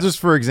 I mean, just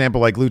for example,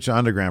 like Lucha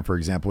Underground, for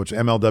example, which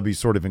MLW is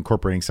sort of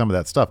incorporating some of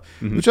that stuff.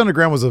 Lucha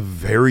Underground was a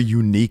very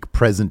unique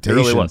presentation.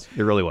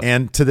 It really was.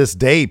 And to this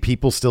day,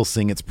 people still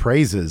sing its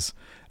praises.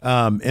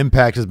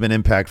 Impact has been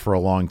Impact for a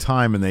long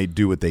time, and they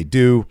do what they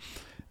do.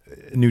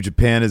 New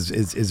Japan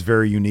is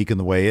very unique in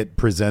the way it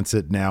presents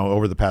it now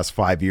over the past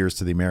 5 years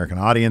to the American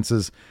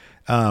audiences.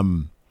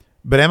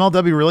 But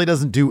MLW really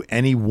doesn't do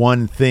any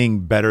one thing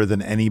better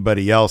than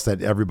anybody else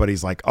that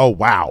everybody's like, oh,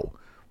 wow,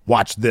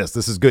 watch this.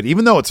 This is good.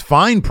 Even though it's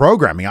fine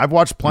programming. I've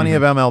watched plenty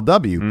of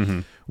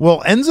MLW.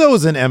 Well, Enzo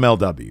is in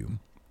MLW,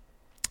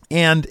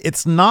 and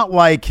it's not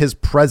like his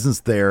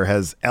presence there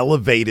has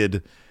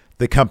elevated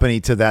the company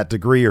to that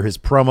degree, or his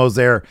promos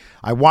there.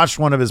 I watched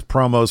one of his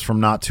promos from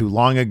not too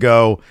long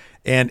ago,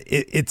 and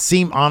it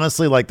seemed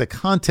honestly like the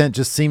content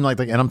just seemed like,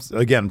 and I'm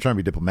trying to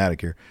be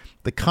diplomatic here.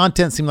 The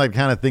content seemed like the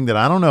kind of thing that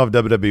I don't know if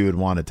WWE would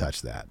want to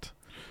touch that.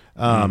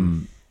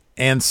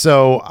 And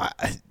so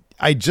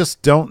I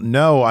just don't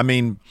know. I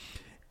mean,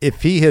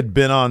 if he had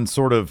been on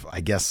sort of, I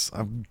guess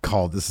I'm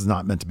called, this is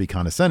not meant to be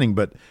condescending,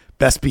 but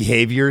best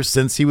behavior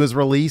since he was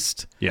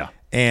released. Yeah.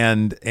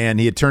 And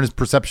he had turned his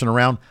perception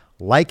around,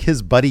 like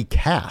his buddy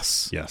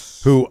Cass.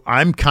 Yes. Who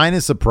I'm kind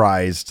of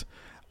surprised.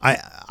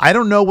 I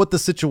don't know what the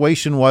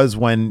situation was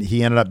when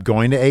he ended up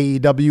going to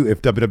AEW,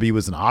 if WWE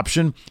was an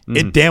option.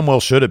 It damn well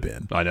should have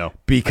been. I know.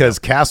 Because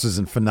Cass is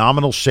in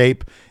phenomenal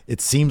shape. It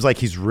seems like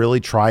he's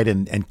really tried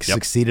and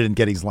succeeded in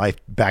getting his life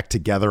back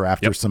together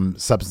after some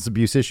substance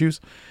abuse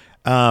issues.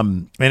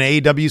 And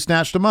AEW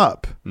snatched him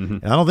up.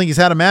 And I don't think he's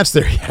had a match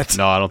there yet.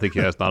 No, I don't think he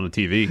has. Not on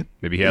TV.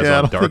 Maybe he has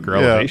on Darker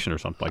Elevation or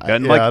something like that.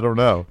 And I don't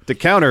know. To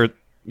counter,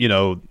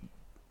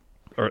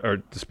 or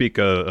to speak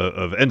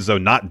of Enzo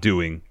not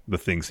doing the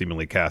thing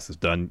seemingly Cass has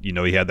done,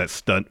 he had that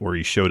stunt where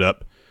he showed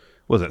up,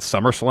 was it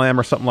SummerSlam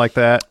or something like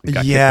that?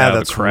 Got kicked out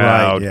of the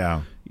crowd.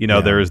 Right.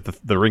 Yeah. There was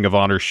the Ring of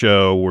Honor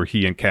show where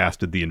he and Cass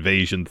did the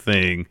invasion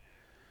thing.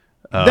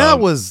 That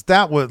was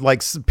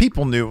like,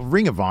 people knew,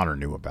 Ring of Honor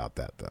knew about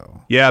that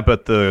though. Yeah,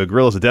 but the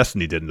Guerrillas of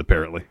Destiny didn't,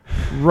 apparently.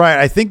 Right.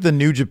 I think the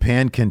New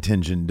Japan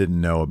contingent didn't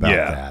know about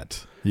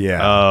that.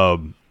 Yeah.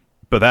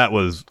 But that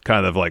was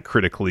kind of like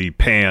critically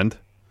panned.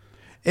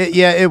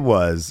 It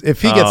was.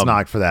 If he gets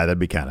knocked for that, that'd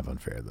be kind of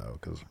unfair though.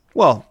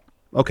 Well,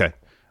 okay.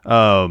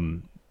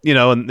 And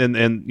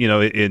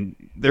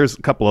there's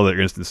a couple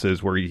other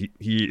instances where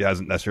he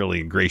hasn't necessarily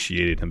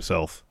ingratiated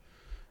himself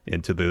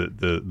into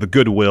the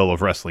goodwill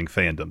of wrestling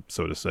fandom,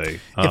 so to say.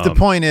 If the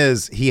point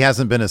is he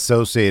hasn't been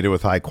associated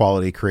with high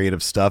quality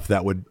creative stuff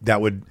that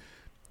would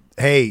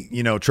hey,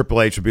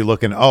 Triple H would be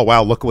looking, oh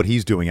wow, look what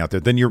he's doing out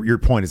there, then your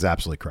point is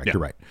absolutely correct. Yeah.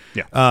 You're right.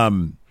 Yeah.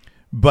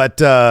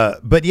 But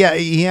yeah,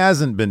 he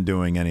hasn't been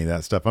doing any of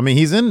that stuff. I mean,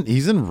 he's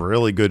in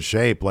really good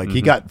shape. Like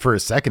he got, for a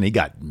second, he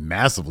got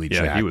massively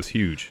jacked. Yeah, he was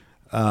huge.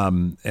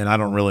 And I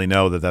don't really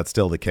know that that's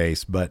still the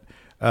case, but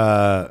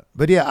yeah,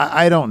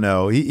 I don't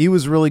know. He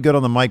was really good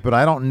on the mic, but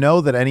I don't know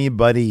that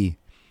anybody.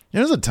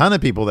 There's a ton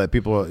of people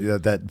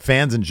that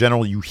fans in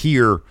general, you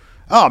hear,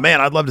 oh man,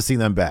 I'd love to see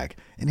them back,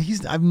 and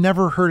I've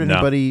never heard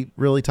anybody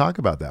really talk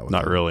about that.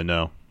 Not really,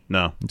 no.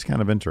 It's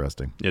kind of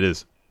interesting. It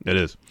is.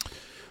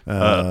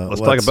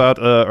 Let's talk about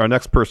our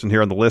next person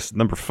here on the list,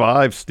 number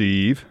 5,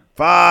 Steve.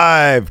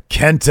 5,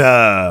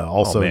 Kenta,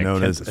 also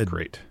known Kenta's as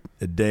great.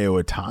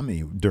 Hideo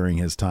Itami during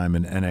his time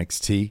in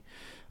NXT.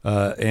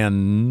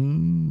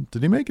 And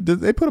did he make it?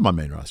 They put him on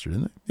main roster,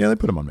 didn't they? Yeah, they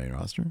put him on main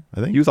roster, I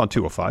think. He was on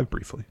 205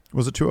 briefly.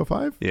 Was it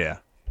 205? Yeah.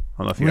 I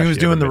don't know if when he was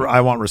doing the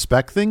I Want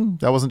Respect thing?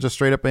 That wasn't just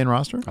straight up main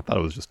roster? I thought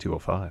it was just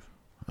 205.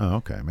 Oh,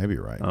 okay. Maybe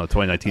you're right.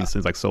 2019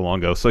 seems like so long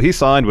ago. So he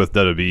signed with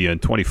WWE in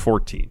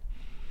 2014.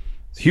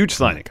 It's a huge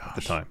signing at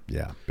the time.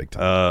 Yeah, big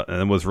time.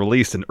 And was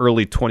released in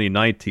early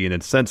 2019.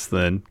 And since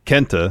then,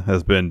 Kenta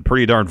has been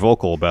pretty darn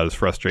vocal about his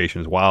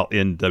frustrations while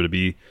in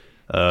WWE.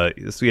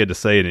 This he had to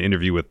say in an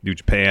interview with New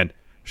Japan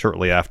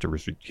shortly after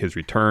his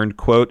return.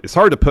 Quote, "It's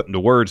hard to put into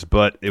words,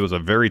 but it was a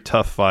very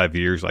tough 5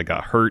 years. I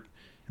got hurt.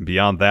 And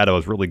beyond that, I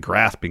was really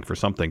grasping for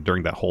something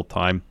during that whole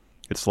time.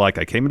 It's like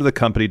I came into the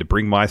company to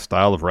bring my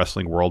style of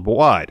wrestling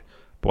worldwide.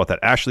 But what that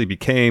actually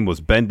became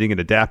was bending and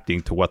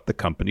adapting to what the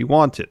company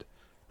wanted.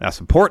 That's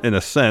important in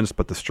a sense,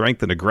 but the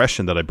strength and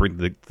aggression that I bring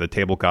to the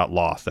table got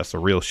lost. That's a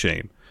real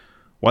shame.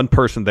 One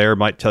person there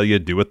might tell you,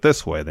 do it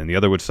this way. Then the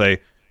other would say,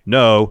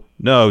 no,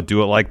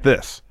 do it like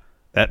this.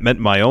 That meant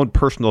my own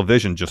personal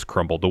vision just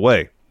crumbled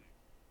away.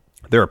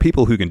 There are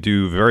people who can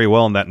do very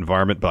well in that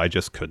environment, but I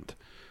just couldn't.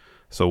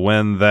 So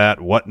when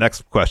that what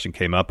next question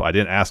came up, I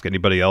didn't ask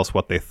anybody else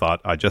what they thought.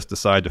 I just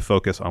decided to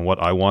focus on what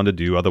I wanted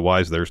to do.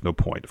 Otherwise, there's no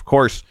point. Of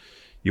course,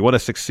 you want to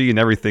succeed in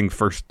everything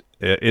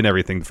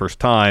the first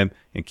time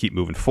and keep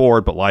moving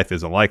forward, but life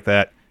isn't like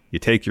that. You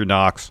take your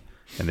knocks,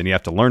 and then you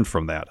have to learn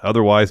from that.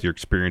 Otherwise, your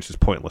experience is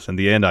pointless. In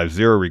the end, I have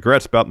zero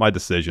regrets about my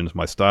decisions.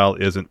 My style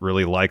isn't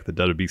really like the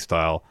WWE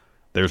style.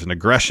 There's an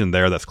aggression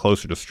there that's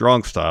closer to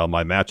strong style.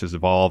 My matches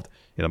evolved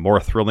in a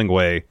more thrilling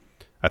way.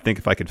 I think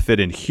if I can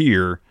fit in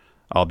here,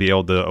 I'll be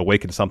able to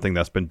awaken something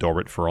that's been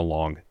dormant for a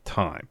long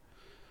time."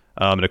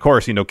 And of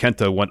course,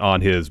 Kenta went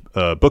on his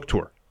book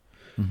tour.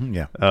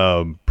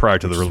 Prior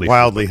to the release.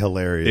 Wildly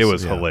hilarious. It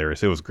was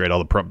hilarious. It was great.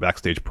 All the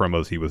backstage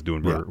promos he was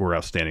doing were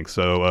outstanding.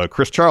 So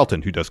Chris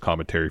Charlton, who does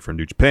commentary for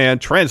New Japan,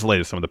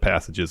 translated some of the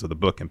passages of the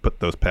book and put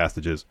those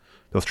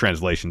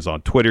translations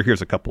on Twitter.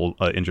 Here's a couple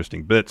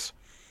interesting bits.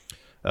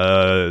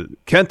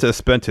 Kenta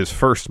spent his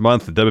first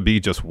month at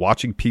WWE just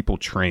watching people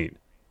train.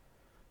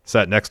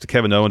 Sat next to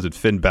Kevin Owens and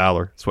Finn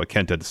Balor. That's what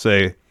Kenta had to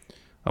say.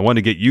 I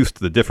wanted to get used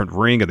to the different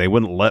ring, and they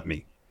wouldn't let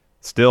me.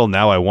 Still,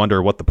 now I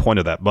wonder what the point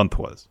of that month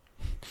was.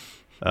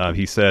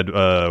 He said,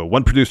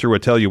 one producer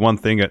would tell you one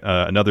thing,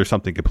 another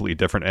something completely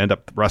different. End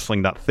up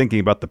wrestling not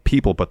thinking about the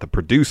people, but the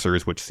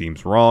producers, which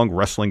seems wrong.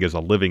 Wrestling is a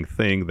living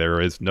thing.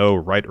 There is no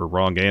right or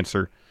wrong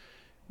answer.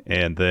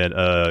 And then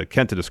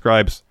Kenta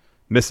describes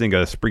missing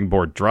a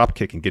springboard drop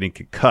kick and getting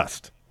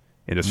concussed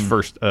in his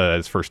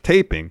first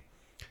taping,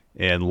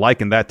 and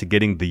likened that to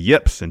getting the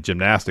yips in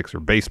gymnastics or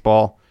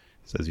baseball.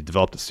 Says he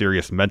developed a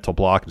serious mental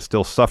block and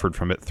still suffered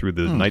from it through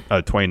the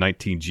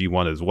 2019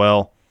 G1 as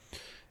well.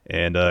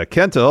 And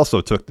Kenta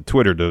also took to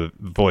Twitter to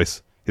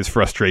voice his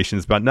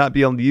frustrations about not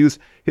being able to use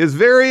his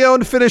very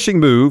own finishing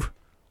move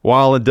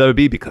while in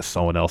WWE because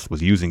someone else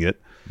was using it,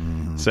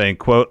 saying,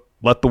 quote,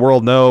 "Let the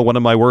world know one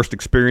of my worst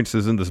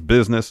experiences in this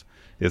business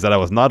is that I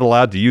was not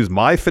allowed to use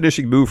my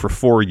finishing move for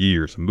 4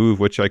 years, a move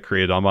which I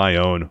created on my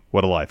own.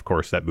 What a life." Of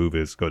course, that move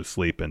is go to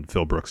sleep, and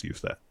Phil Brooks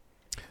used that.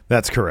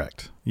 That's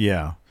correct.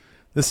 Yeah.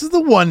 This is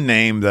the one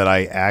name that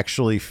I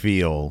actually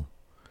feel,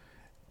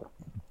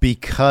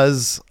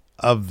 because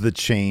of the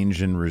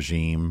change in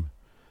regime,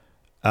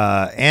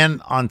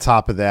 and on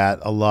top of that,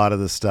 a lot of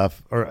the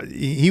stuff, or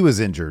he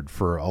was injured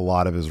for a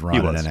lot of his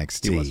run in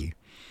NXT.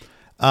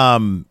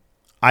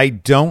 I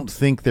don't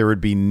think there would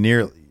be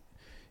nearly,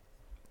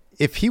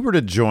 if he were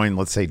to join,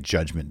 let's say,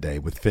 Judgment Day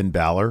with Finn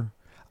Balor,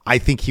 I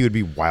think he would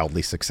be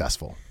wildly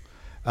successful.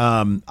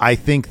 I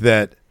think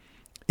that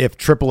if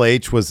Triple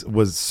H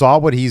saw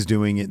what he's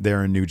doing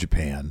there in New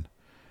Japan,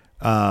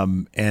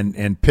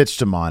 and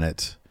pitched him on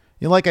it,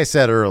 like I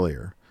said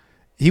earlier,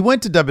 he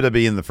went to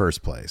WWE in the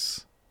first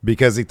place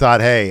because he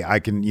thought, hey, I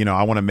can,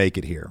 I want to make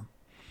it here.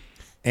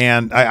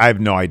 And I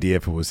have no idea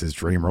if it was his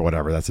dream or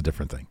whatever. That's a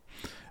different thing.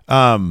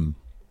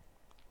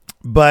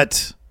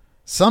 But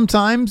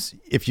sometimes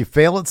if you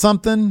fail at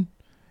something,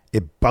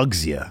 it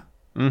bugs you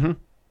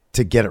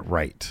to get it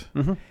right.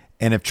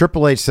 And if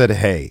Triple H said,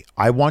 hey,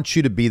 I want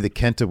you to be the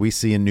Kenta we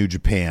see in New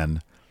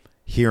Japan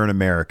here in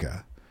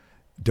America,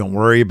 don't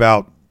worry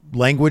about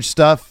language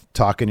stuff,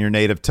 talk in your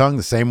native tongue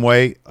the same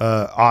way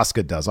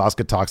Asuka does.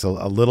 Asuka talks a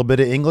little bit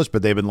of English,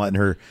 but they've been letting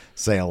her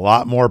say a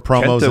lot more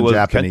promos in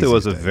Japanese. Kenta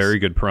was a very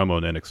good promo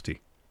in NXT.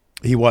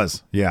 He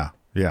was, yeah.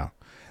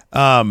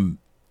 And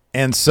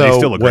so he's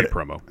still a great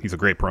promo. He's a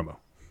great promo.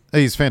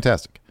 He's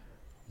fantastic.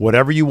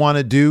 Whatever you want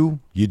to do,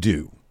 you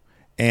do.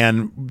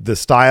 And the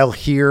style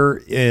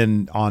here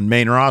on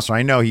main roster,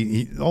 I know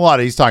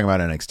he's talking about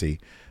NXT,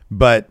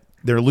 but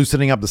they're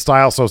loosening up the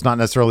style, so it's not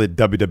necessarily a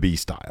WWE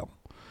style.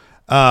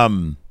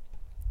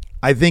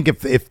 I think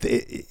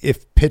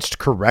if pitched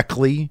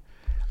correctly,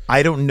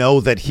 I don't know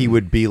that he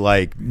would be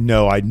like,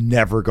 no, I'm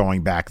never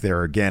going back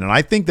there again. And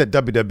I think that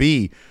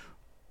WWE,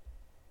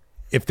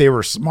 if they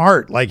were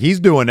smart, like he's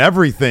doing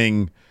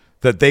everything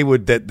that they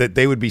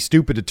would be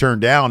stupid to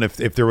turn down if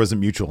there was a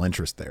mutual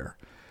interest there,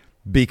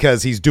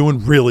 because he's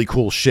doing really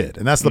cool shit.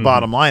 And that's the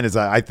bottom line, is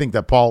I think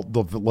that Paul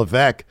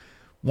Levesque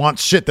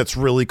wants shit that's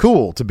really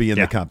cool to be in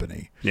the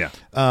company. Yeah.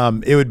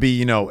 It would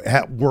be,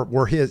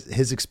 were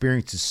his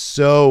experiences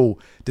so,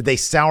 did they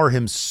sour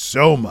him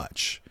so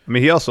much? I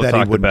mean, he also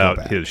talked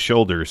about his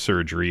shoulder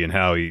surgery and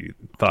how he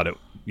thought it,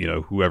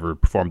 whoever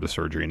performed the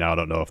surgery. Now, I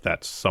don't know if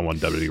that's someone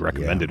WWE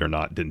recommended or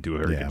not, didn't do a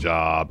very good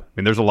job. I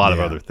mean, there's a lot of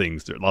other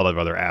things, a lot of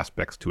other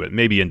aspects to it.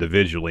 Maybe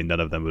individually, none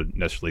of them would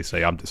necessarily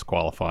say I'm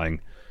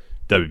disqualifying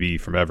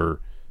WWE from ever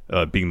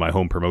being my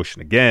home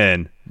promotion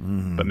again,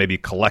 but maybe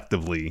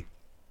collectively,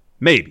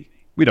 maybe,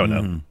 we don't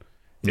know.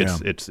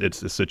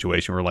 It's a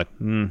situation where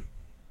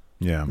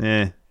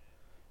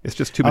it's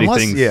just too many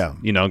things.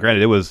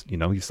 Granted, it was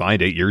he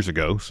signed 8 years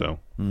ago, so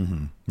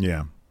a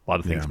lot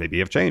of things maybe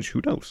have changed.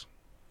 Who knows?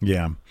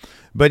 Yeah.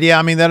 But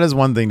I mean, that is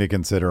one thing to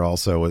consider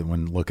also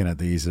when looking at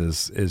these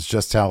is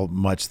just how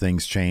much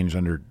things change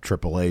under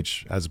Triple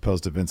H as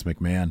opposed to Vince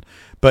McMahon.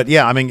 But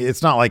I mean,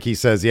 it's not like he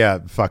says,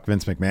 fuck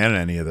Vince McMahon in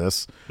any of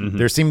this.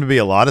 There seemed to be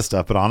a lot of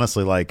stuff, but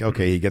honestly,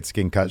 he gets a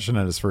concussion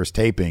at his first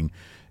taping.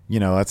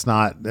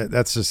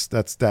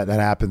 That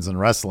happens in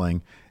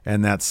wrestling,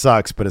 and that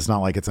sucks, but it's not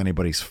like it's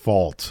anybody's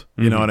fault.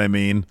 You know what I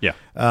mean? Yeah.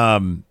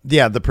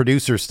 The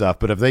producer stuff,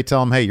 but if they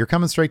tell him, hey, you're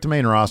coming straight to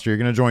main roster, you're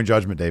going to join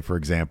Judgment Day, for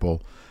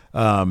example,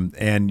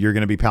 and you're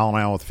going to be palling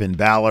around with Finn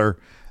Balor,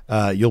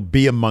 you'll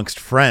be amongst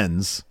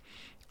friends,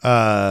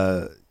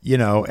 and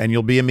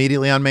you'll be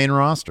immediately on main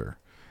roster.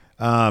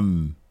 I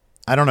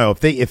don't know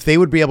if they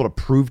would be able to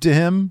prove to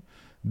him,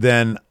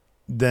 then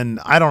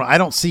I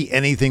don't see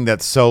anything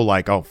that's so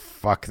like, oh,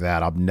 fuck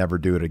that, I'll never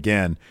do it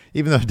again.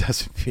 Even though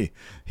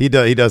he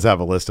does have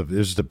a list of,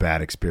 it's just a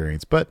bad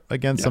experience. But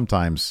again,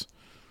 sometimes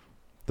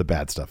the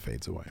bad stuff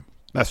fades away.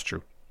 That's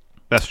true.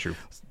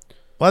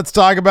 Let's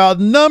talk about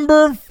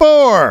number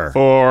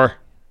 4.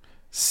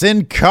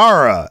 Sin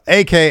Cara,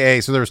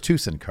 a.k.a. So there's 2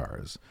 Sin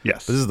Caras.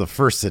 Yes. This is the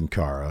first Sin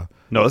Cara.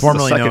 No, this is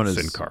the second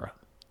Sin Cara.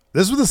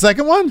 This was the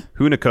second one?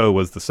 Hunico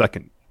was the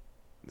second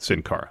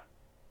Sin Cara.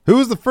 Who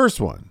was the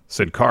first one?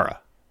 Sin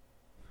Cara.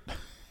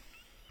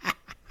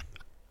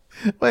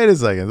 Wait a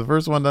second. The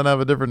first one doesn't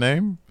have a different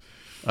name?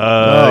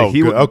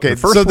 Okay.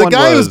 So the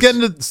guy who's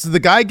getting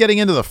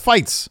into the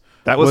fights.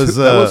 That was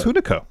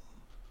Hunico.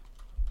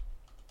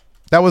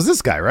 That was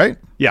this guy, right?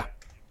 Yeah.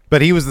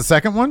 But he was the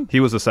second one? He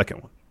was the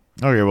second one.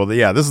 Okay, well,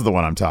 this is the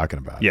one I'm talking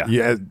about.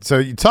 Yeah. So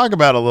you talk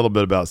about a little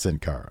bit about Sin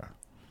Cara.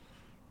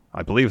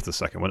 I believe it's the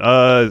second one.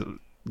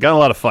 Got in a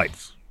lot of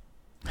fights.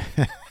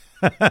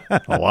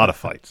 A lot of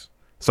fights.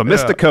 So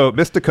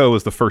Mystico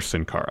was the first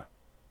Sin Cara,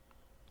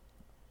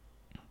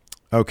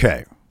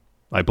 Okay.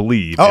 I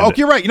believe. Oh, okay,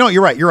 you're right.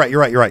 You're right.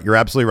 You're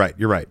absolutely right.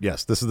 You're right.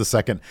 Yes, this is the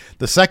second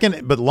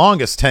but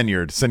longest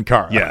tenured Sin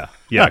Cara.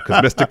 Yeah,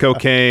 because Mystico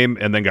came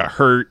and then got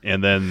hurt,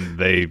 and then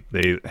they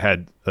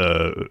had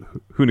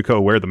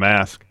Hunico wear the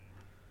mask.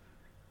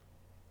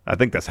 I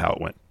think that's how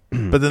it went.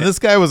 But then this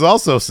guy was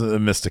also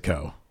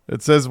Mystico.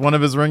 It says one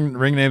of his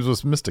ring names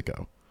was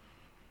Mystico.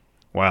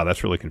 Wow,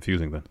 that's really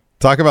confusing then.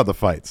 Talk about the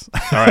fights.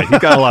 All right, he's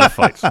got a lot of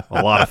fights.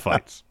 A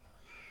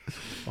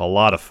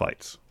lot of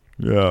fights.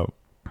 Yeah.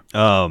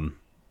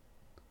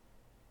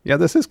 Yeah,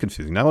 this is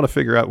confusing. Now I want to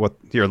figure out what.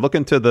 Here, look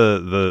into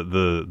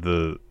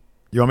the.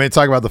 You want me to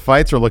talk about the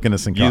fights or look into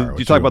Sin Cara?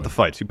 You talk about the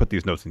fights. You put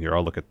these notes in here.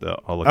 I'll look at the.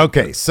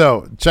 Okay,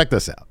 so check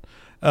this out.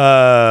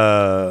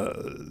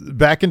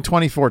 Back in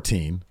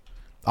 2014,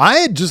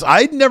 I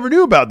never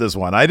knew about this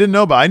one. I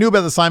knew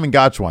about the Simon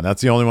Gotch one.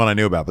 That's the only one I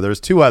knew about. But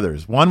there's two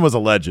others. One was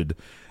alleged.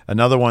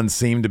 Another one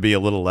seemed to be a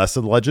little less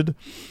alleged.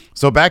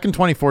 So back in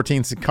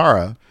 2014, Sin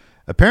Cara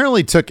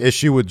apparently took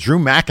issue with Drew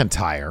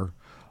McIntyre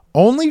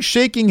only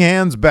shaking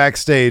hands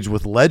backstage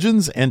with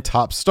legends and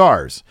top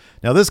stars.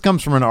 Now, this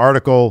comes from an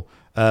article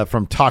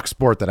from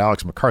TalkSport that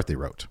Alex McCarthy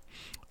wrote.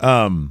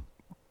 And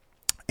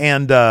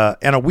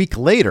a week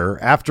later,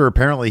 after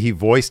apparently he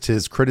voiced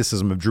his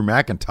criticism of Drew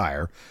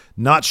McIntyre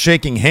not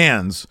shaking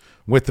hands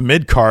with the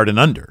mid-card and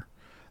under,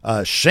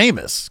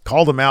 Sheamus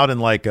called him out in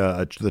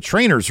the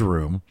trainer's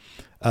room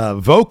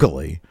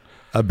vocally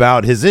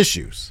about his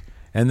issues.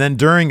 And then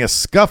during a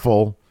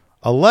scuffle,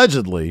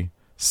 allegedly,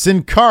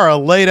 Sin Cara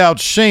laid out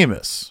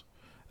Sheamus.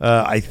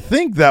 I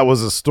think that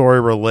was a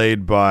story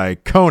relayed by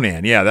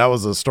Conan. Yeah, that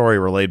was a story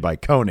relayed by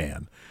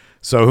Conan.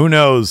 So who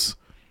knows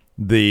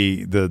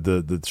the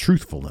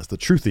truthfulness, the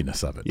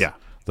truthiness of it. Yeah.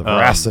 The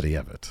veracity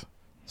of it.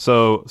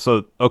 So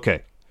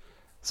okay.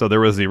 So there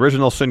was the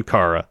original Sin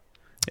Cara,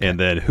 and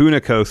then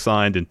Hunico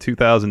signed in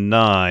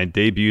 2009,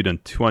 debuted in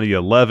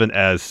 2011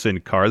 as Sin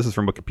Cara. This is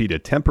from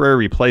Wikipedia. Temporary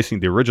replacing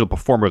the original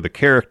performer of the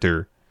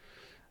character.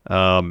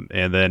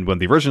 And then when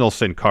the original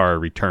Sin Cara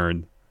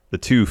returned, the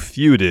two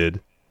feuded.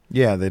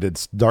 Yeah, they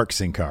did Dark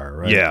Sin Cara,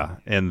 right? Yeah,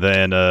 and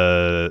then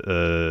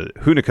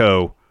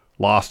Hunico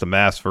lost a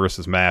mask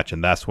versus match,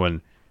 and that's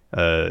when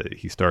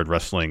he started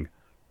wrestling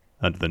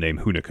under the name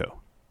Hunico.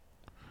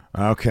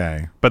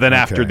 Okay. But then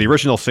after the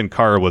original Sin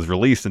Cara was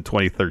released in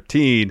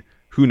 2013,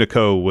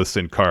 Hunico was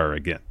Sin Cara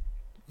again.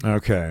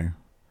 Okay.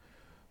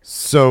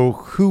 So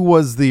who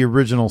was the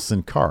original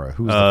Sin Cara?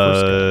 Who was the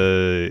first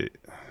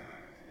guy?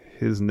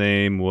 His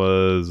name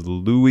was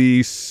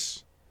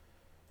Luis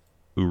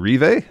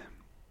Uribe.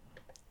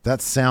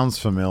 That sounds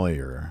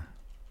familiar.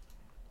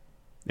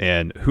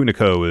 And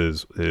Hunico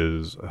is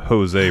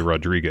Jose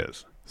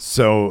Rodriguez.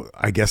 So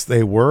I guess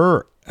they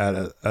were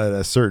at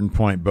a certain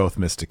point both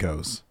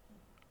Mysticos,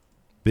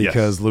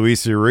 because yes.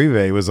 Luis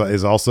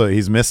Uribe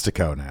he's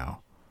Mystico now.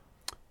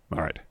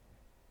 All right.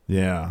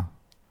 Yeah,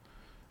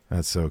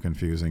 that's so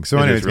confusing. So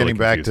anyways, really getting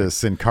back to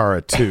Sin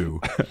Cara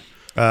 2.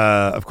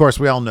 Of course,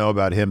 we all know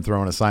about him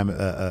throwing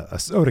a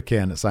soda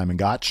can at Simon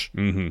Gotch.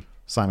 Mm-hmm.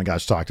 Simon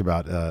Gotch talked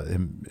about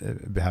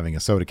him having a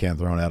soda can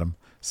thrown at him.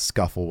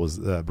 Scuffle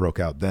broke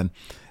out then.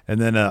 And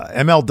then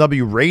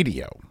MLW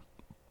Radio,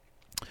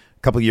 a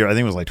couple of years, I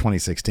think it was like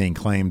 2016,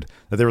 claimed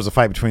that there was a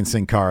fight between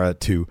Sin Cara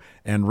 2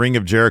 and Ring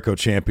of Jericho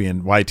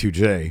champion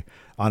Y2J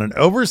on an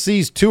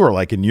overseas tour,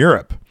 like in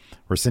Europe,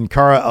 where Sin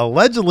Cara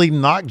allegedly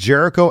knocked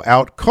Jericho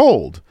out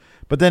cold.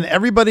 But then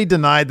everybody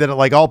denied that,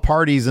 all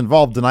parties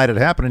involved denied it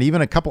happened. And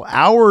even a couple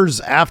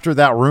hours after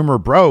that rumor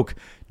broke,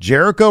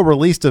 Jericho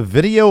released a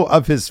video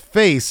of his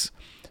face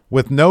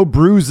with no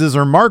bruises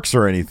or marks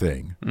or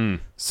anything.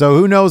 So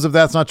who knows if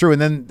that's not true.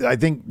 And then I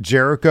think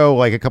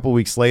Jericho, a couple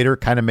weeks later,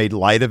 kind of made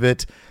light of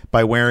it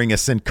by wearing a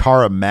Sin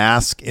Cara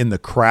mask in the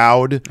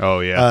crowd.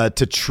 Oh, yeah.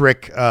 To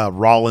trick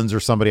Rollins or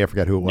somebody. I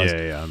forgot who it was. Yeah,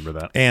 I remember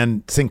that.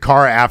 And Sin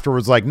Cara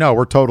afterwards no,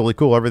 we're totally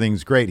cool.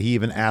 Everything's great. He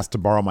even asked to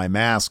borrow my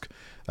mask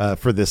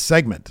for this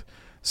segment.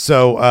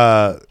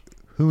 So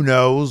who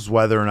knows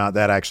whether or not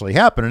that actually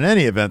happened. In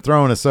any event,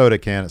 throwing a soda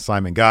can at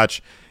Simon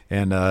Gotch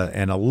and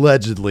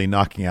allegedly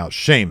knocking out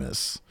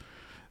Sheamus,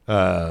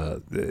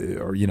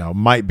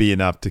 might be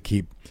enough to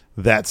keep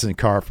that Sin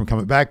Cara from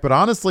coming back. But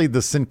honestly,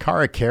 the Sin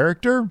Cara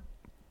character,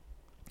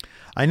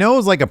 I know it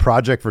was like a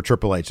project for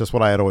Triple H. That's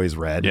what I had always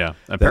read. Yeah,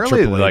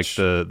 apparently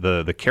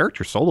the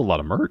character sold a lot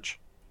of merch.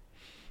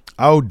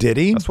 Oh, did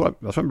he? That's what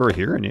I remember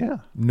hearing. Yeah.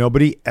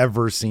 Nobody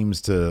ever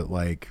seems to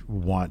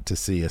want to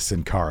see a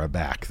Sin Cara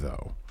back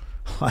though.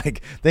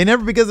 They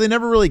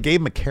never really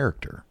gave him a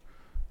character.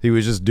 He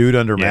was just dude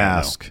under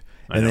mask,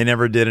 and they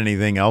never did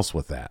anything else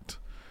with that.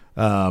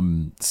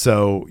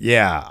 So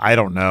yeah, I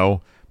don't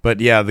know,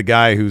 but yeah, the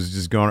guy who's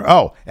just going.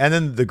 Oh, and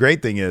then the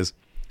great thing is,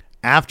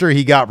 after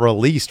he got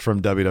released from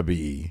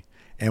WWE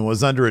and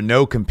was under a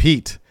no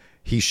compete,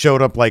 he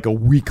showed up a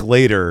week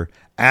later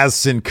as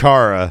Sin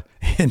Cara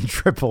in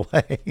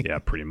AAA. Yeah,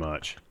 pretty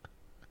much.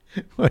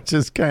 Which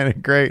is kind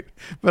of great.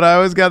 But I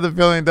always got the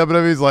feeling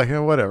WWE's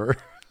whatever.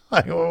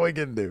 What are we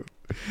going to do?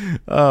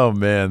 Oh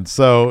man.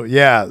 So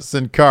yeah,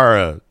 Sin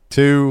Cara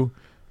 2.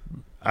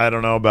 I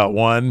don't know about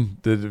 1.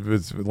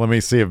 Let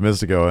me see if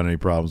Mystico had any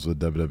problems with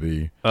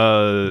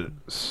WWE.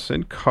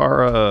 Sin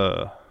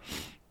Cara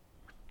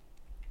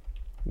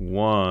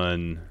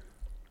 1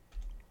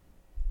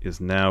 is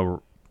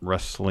now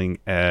wrestling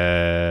as...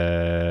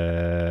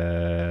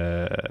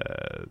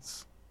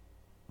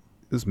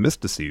 It was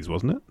Mystices,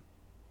 wasn't it?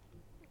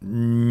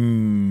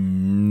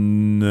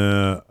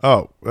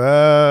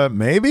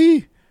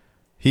 Maybe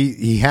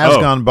he has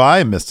gone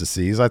by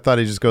Mystices. I thought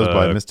he just goes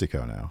by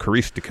Mystico now.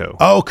 Caristico.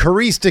 Oh,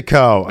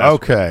 Caristico. That's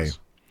Okay.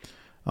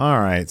 All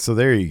right. So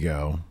there you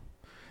go.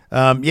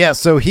 Yeah.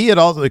 So he had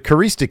also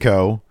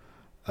Caristico,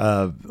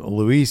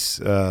 Luis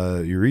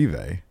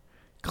Uribe,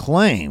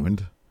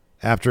 claimed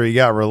after he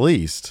got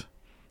released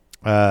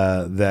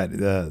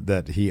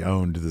that he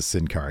owned the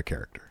Sin Cara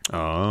character.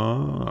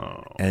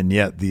 Oh. And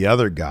yet the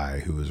other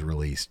guy who was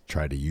released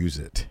tried to use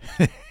it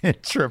in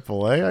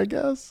AAA, I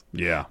guess.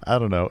 Yeah. I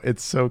don't know.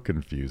 It's so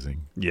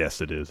confusing.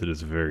 Yes, it is. It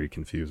is very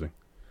confusing.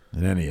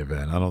 In any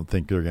event, I don't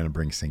think they're going to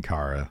bring Sin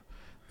Cara,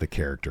 the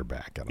character,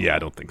 back. I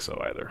don't think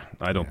so either.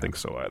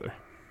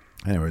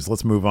 Anyways,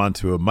 let's move on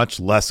to a much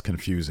less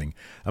confusing,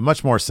 a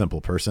much more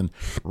simple person.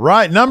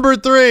 Right, number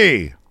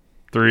 3.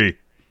 3.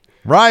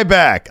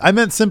 Ryback. I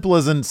meant simple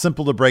as in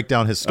simple to break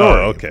down his story.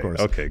 Oh, okay. Of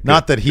course. Okay. Good,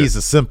 Not that he's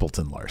a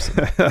simpleton,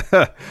 Larson.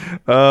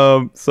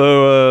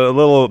 So a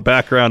little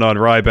background on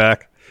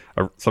Ryback,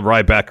 some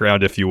Ryback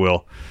background, if you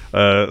will.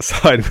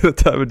 Signed with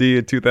WWE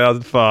in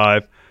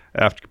 2005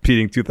 after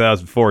competing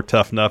 2004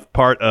 Tough Enough.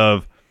 Part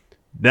of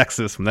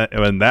Nexus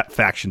when that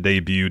faction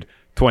debuted.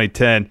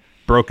 2010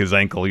 broke his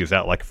ankle. He was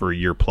out like for a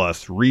year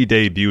plus.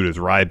 Re-debuted as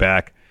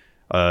Ryback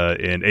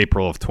in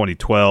April of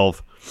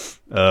 2012.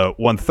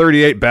 Won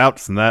 38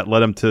 bouts, and that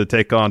led him to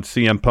take on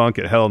CM Punk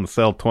at Hell in a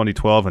Cell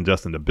 2012 in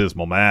just an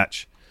abysmal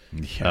match.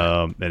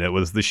 Yeah. And it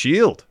was the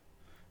Shield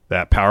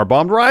that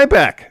powerbombed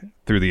Ryback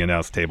through the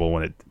announce table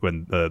when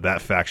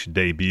that faction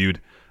debuted.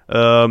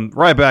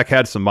 Ryback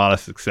had some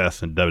modest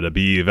success in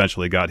WWE.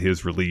 Eventually got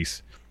his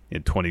release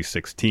in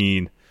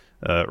 2016.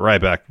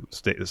 Ryback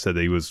said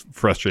that he was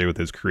frustrated with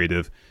his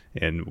creative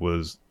and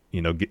was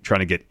trying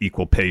to get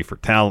equal pay for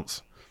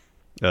talents.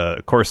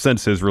 Of course,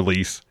 since his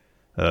release,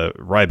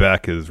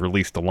 Ryback has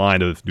released a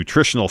line of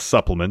nutritional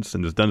supplements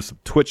and has done some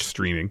Twitch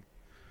streaming.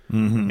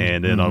 Mm-hmm,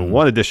 and then on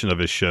one edition of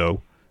his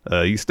show,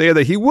 he stated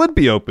that he would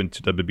be open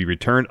to WWE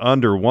return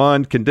under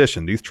one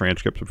condition. These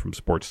transcripts are from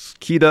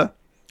Sportskeeda.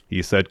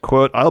 He said,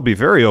 quote, "I'll be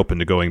very open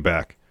to going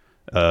back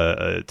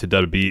to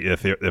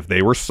WWE if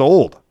they were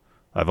sold.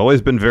 I've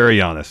always been very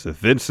honest. If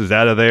Vince is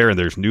out of there and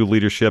there's new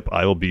leadership,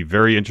 I will be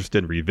very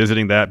interested in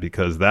revisiting that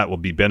because that will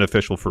be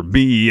beneficial for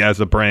me as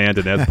a brand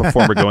and as a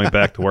performer going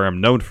back to where I'm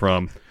known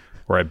from,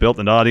 where I built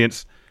an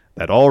audience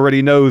that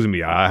already knows me.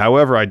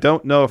 However, I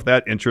don't know if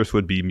that interest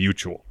would be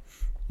mutual."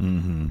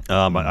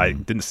 I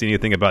didn't see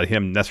anything about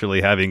him necessarily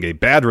having a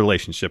bad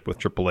relationship with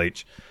Triple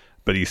H,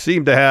 but he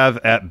seemed to have,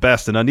 at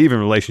best, an uneven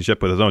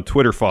relationship with his own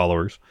Twitter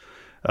followers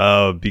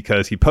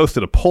because he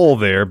posted a poll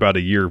there about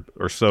a year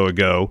or so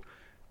ago.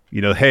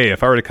 Hey,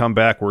 if I were to come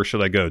back, where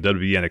should I go?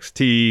 WWE,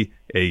 NXT,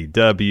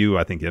 AEW,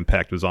 I think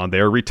Impact was on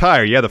there.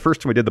 Retire. Yeah, the first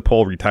time we did the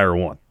poll, Retire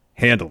won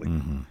handily.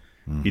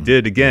 He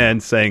did it again,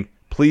 saying,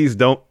 please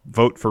don't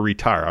vote for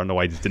Retire. I don't know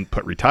why he just didn't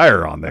put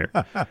Retire on there.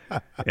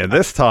 And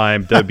this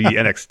time, WWE,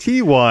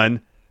 NXT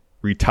won.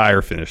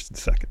 Retire finished in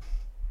second.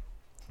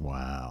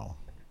 Wow.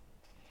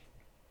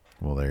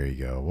 Well, there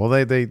you go. Well,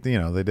 they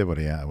did what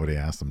he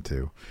asked them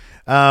to.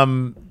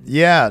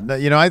 Here's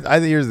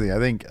the thing. I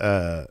think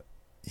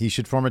he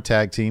should form a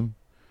tag team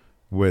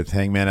with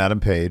Hangman Adam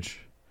Page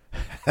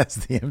as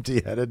the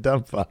empty-headed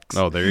dumb fucks.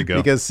 Oh, there you go.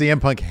 Because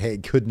CM Punk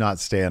could not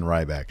stand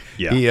Ryback.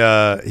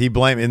 Yeah. He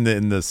blamed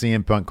in the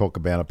CM Punk Colt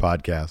Cabana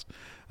podcast.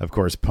 Of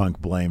course, Punk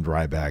blamed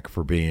Ryback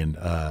for being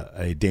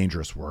a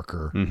dangerous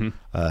worker.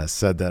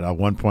 Said that at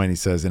one point he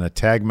says in a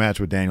tag match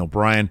with Daniel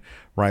Bryan,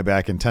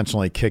 Ryback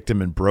intentionally kicked him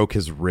and broke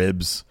his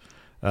ribs.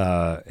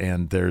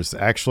 And there's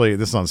actually,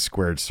 this is on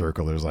Squared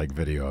Circle. There's like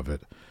video of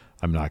it.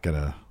 I'm not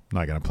gonna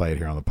play it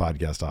here on the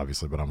podcast,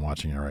 obviously, but I'm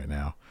watching it right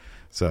now.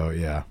 So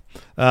yeah.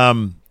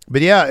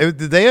 But yeah,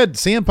 they had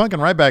CM Punk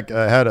and Ryback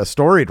had a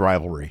storied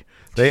rivalry.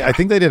 I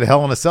think they did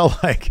Hell in a Cell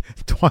like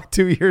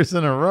 2 years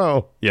in a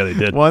row. Yeah, they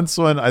did. Once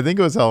when I think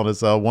it was Hell in a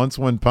Cell. Once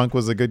when Punk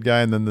was a good guy,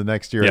 and then the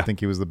next year I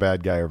think he was the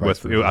bad guy. Or vice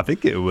versa. I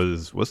think it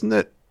wasn't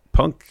it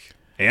Punk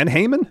and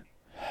Heyman?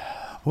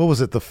 What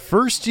was it? The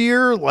first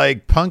year,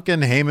 like Punk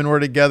and Heyman were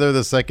together.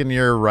 The second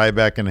year,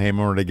 Ryback and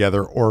Heyman were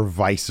together, or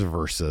vice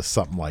versa,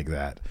 something like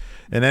that.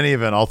 In any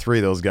event, all three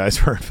of those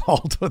guys were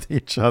involved with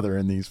each other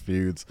in these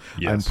feuds.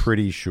 Yes. I'm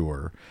pretty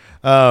sure.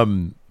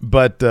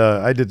 But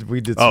we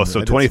did. So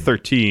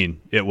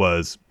 2013, it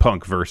was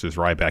Punk versus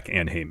Ryback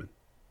and Heyman.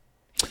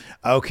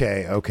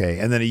 Okay.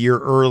 And then a year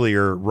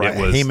earlier,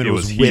 Heyman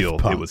was heel.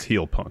 with Punk. It was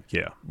heel Punk,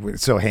 yeah.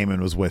 So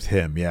Heyman was with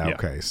him. Yeah.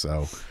 Okay.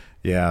 So,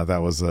 yeah,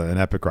 that was an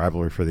epic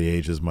rivalry for the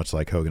ages, much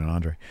like Hogan and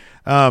Andre.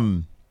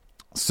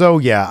 So,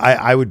 yeah,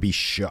 I would be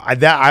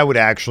shocked. I would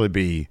actually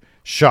be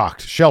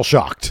shocked, shell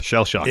shocked,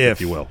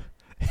 if you will.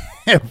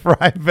 if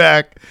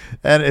Ryback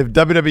and if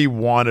WWE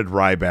wanted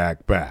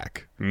Ryback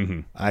back.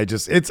 Mm-hmm.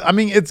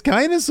 It's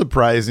kind of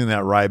surprising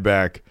that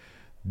Ryback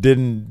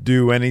didn't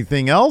do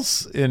anything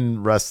else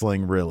in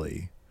wrestling,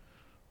 really.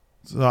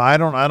 So I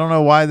don't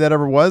know why that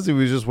ever was. He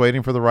was just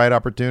waiting for the right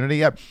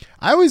opportunity. I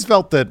always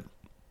felt that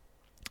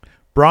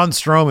Braun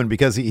Strowman,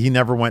 because he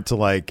never went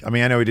to I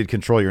know he did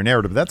Control Your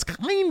Narrative, but that's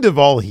kind of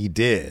all he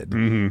did.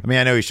 Mm-hmm. I mean,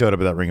 I know he showed up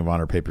at that Ring of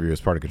Honor pay-per-view as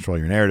part of Control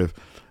Your Narrative,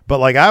 but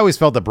I always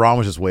felt that Braun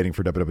was just waiting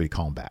for WWE to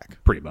call him back.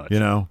 Pretty much.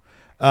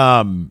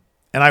 And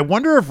I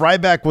wonder if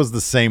Ryback was the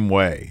same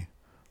way.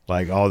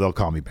 They'll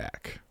call me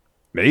back.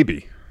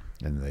 Maybe.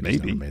 And they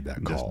just never made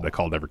that call. The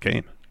call never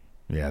came.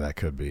 Yeah, that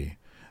could be.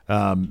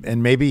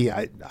 And maybe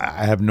I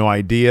have no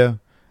idea,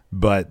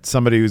 but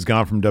somebody who's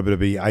gone from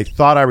WWE, I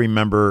thought I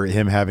remember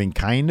him having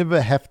kind of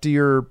a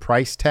heftier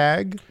price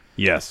tag.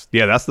 Yes.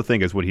 Yeah, that's the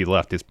thing is when he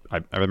left.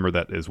 I remember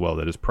that as well,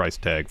 that his price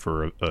tag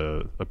for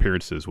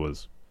appearances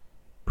was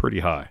pretty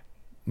high.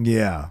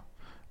 Yeah.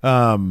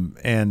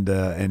 And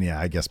yeah,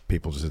 I guess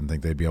people just didn't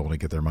think they'd be able to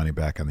get their money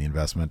back on the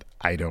investment.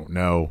 I don't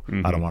know.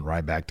 Mm-hmm. I don't want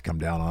Ryback to come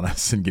down on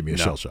us and give me a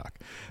shell shock.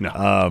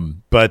 No.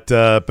 But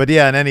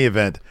yeah, in any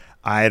event,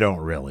 I don't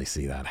really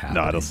see that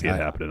happening. No, I don't see it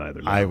happening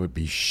either. No. I would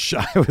be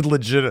I would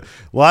legit. A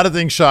lot of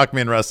things shock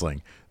me in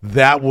wrestling.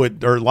 A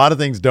lot of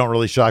things don't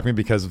really shock me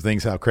because of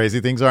how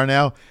crazy things are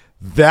now.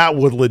 That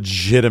would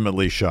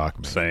legitimately shock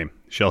me. Same.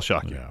 Shell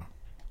shock you.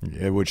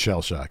 Yeah. It would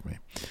shell shock me.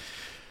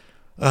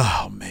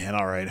 Oh, man.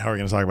 All right. How are we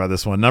going to talk about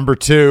this one? Number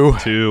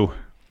 2.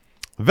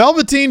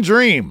 Velveteen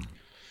Dream.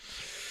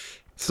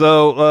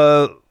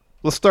 So,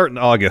 let's start in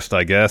August,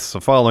 I guess.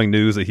 So following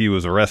news that he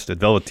was arrested,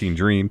 Velveteen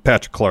Dream,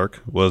 Patrick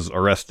Clark, was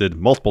arrested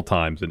multiple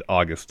times in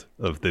August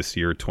of this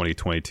year,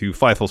 2022.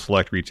 Fightful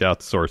Select reached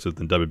out to sources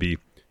in WB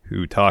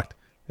who talked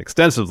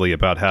extensively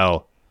about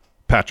how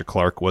Patrick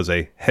Clark was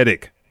a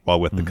headache while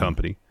with the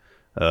company.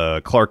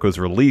 Clark was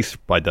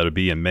released by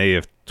WB in May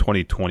of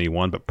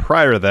 2021, but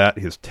prior to that,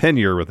 his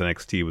tenure with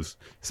NXT was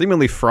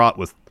seemingly fraught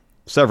with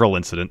several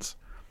incidents.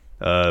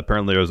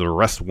 Apparently, there was an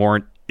arrest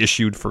warrant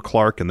issued for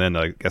Clark, and then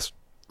I guess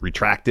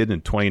retracted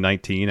in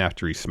 2019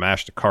 after he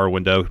smashed a car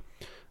window.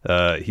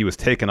 He was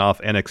taken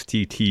off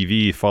NXT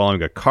TV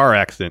following a car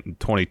accident in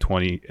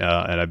 2020,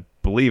 and I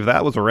believe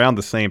that was around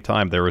the same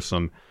time there were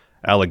some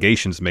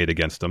allegations made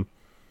against him.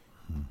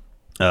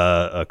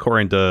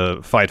 According to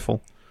Fightful,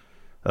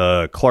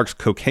 Clark's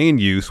cocaine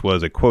use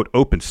was a, quote,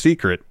 open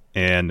secret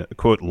and,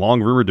 quote,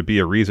 long rumored to be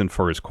a reason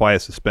for his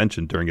quiet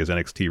suspension during his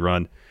NXT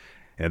run.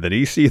 And then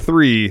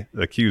EC3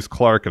 accused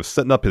Clark of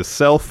setting up his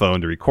cell phone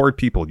to record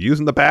people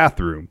using the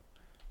bathroom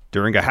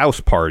during a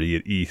house party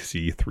at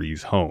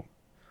EC3's home.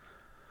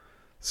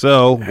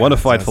 So one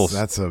of Fightful's...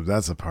 That's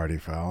a party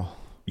foul.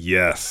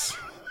 Yes.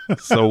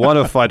 So one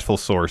of Fightful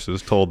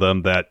sources told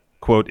them that,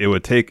 quote, it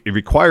would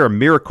require a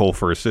miracle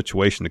for a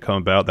situation to come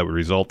about that would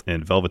result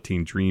in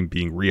Velveteen Dream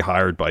being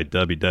rehired by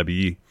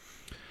WWE.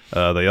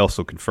 They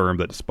also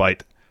confirmed that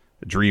despite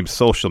Dream's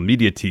social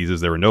media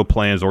teases, there were no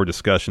plans or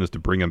discussions to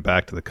bring him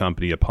back to the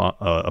company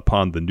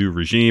upon the new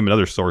regime.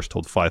 Another source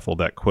told Fightful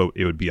that, quote,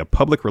 it would be a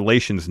public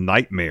relations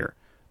nightmare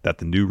that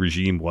the new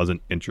regime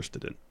wasn't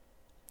interested in.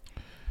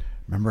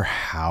 Remember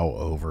how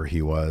over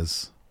he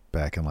was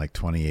back in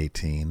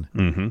 2018?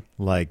 Mm-hmm.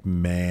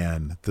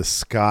 Man, the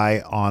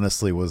sky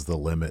honestly was the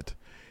limit.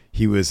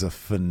 He was a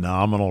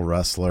phenomenal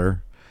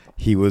wrestler.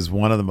 He was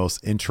one of the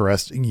most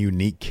interesting,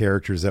 unique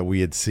characters that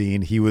we had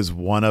seen. He was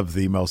one of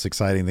the most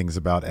exciting things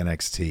about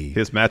NXT.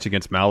 His match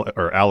against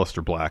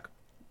Aleister Black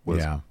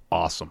was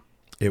awesome.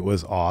 It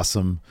was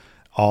awesome.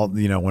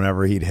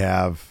 Whenever he'd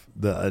have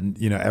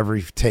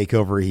every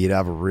takeover, he'd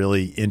have a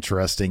really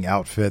interesting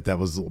outfit that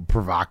was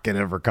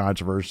provocative or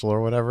controversial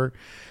or whatever.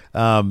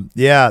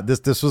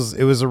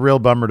 It was a real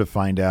bummer to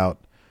find out,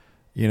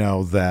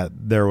 that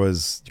there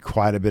was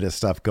quite a bit of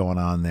stuff going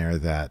on there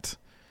that,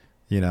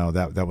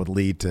 that would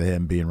lead to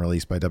him being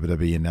released by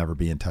WWE and never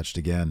being touched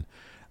again.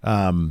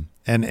 And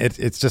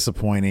it's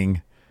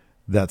disappointing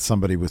that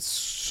somebody with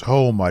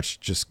so much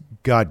just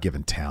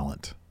God-given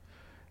talent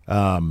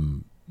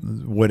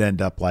would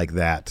end up like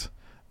that.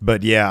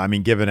 But yeah, I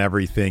mean, given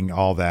everything,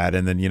 all that,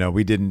 and then,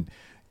 we didn't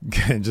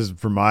just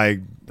I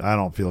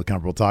don't feel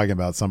comfortable talking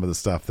about some of the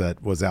stuff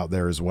that was out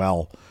there as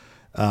well.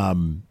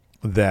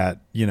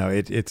 That,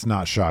 it's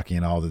not shocking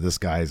at all that this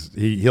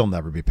he'll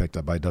never be picked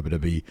up by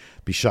WWE.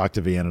 Be shocked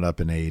if he ended up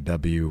in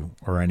AEW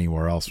or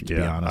anywhere else, to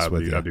be honest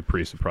with you. I'd be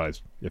pretty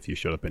surprised if he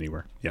showed up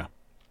anywhere. Yeah.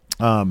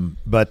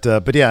 But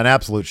yeah, an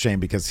absolute shame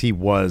because he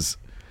was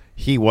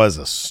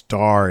a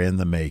star in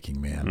the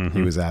making, man. Mm-hmm.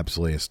 He was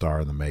absolutely a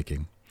star in the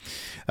making.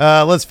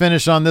 Let's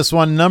finish on this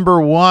one.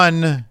 Number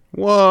 1.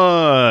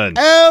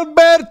 Alberto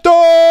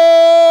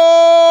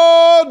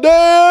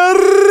Del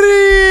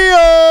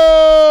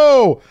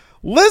Rio.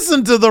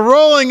 Listen to the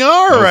rolling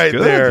R right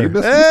good. there. You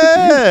missed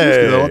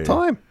it all the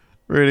time.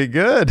 Pretty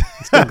good.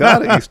 You still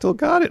got it. You still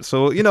got it.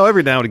 So,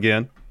 every now and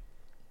again,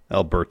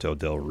 Alberto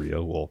Del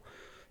Rio will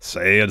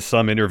say in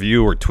some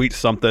interview or tweet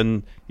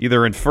something,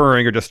 either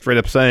inferring or just straight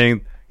up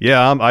saying,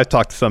 I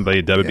talked to somebody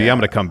at WWE. I'm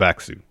going to come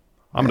back soon.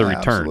 I'm going to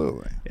return.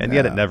 Absolutely. And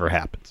yet it never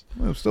happens.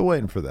 I'm still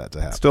waiting for that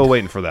to happen. Still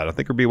waiting for that. I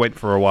think we'll be waiting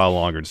for a while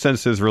longer. And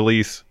since his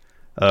release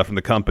from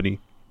the company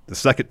the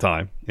second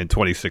time in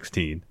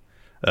 2016,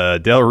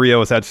 Del Rio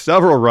has had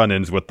several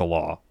run-ins with the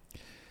law.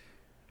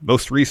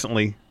 Most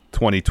recently,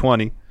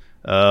 2020.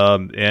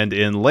 And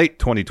in late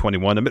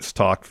 2021, amidst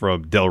talk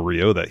from Del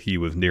Rio that he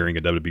was nearing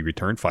a WWE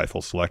return,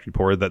 Fightful Select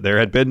reported that there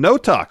had been no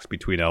talks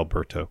between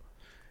Alberto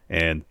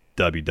and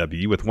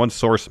WWE, with one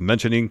source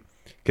mentioning,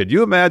 could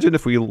you imagine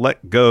if we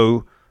let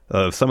go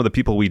of some of the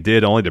people we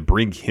did only to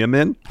bring him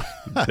in?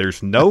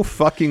 There's no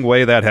fucking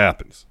way that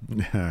happens.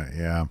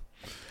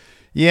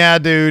 Yeah,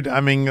 dude. I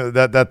mean,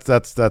 that's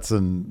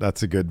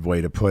a good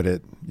way to put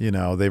it. You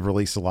know, they've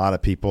released a lot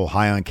of people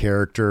high on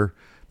character,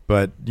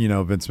 but you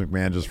know, Vince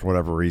McMahon just for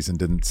whatever reason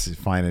didn't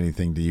find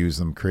anything to use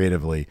them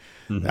creatively.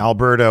 Mm-hmm.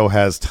 Alberto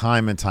has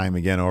time and time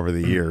again over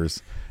the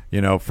years, you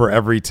know, for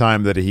every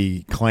time that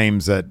he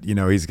claims that, you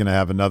know, he's going to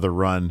have another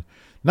run,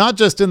 not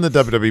just in the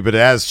WWE, but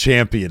as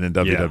champion in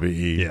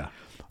WWE.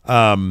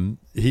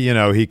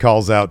 He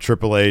calls out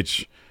Triple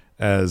H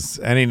as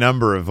any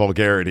number of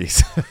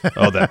vulgarities.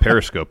 Oh, that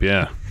Periscope,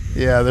 yeah.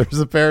 Yeah, there's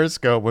a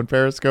Periscope when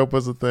Periscope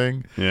was a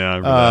thing. Yeah, I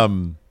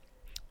remember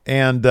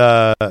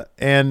that.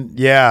 And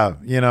yeah,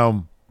 you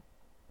know,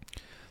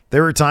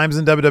 there were times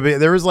in WWE,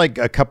 there was like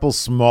a couple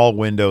small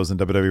windows in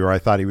WWE where I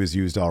thought he was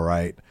used all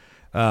right.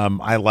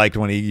 I liked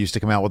when he used to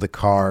come out with the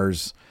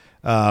cars.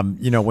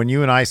 You know, when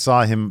you and I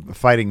saw him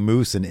fighting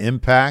Moose in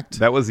Impact.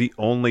 That was the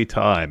only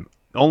time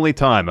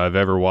I've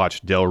ever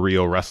watched Del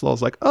Rio wrestle. I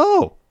was like,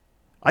 oh,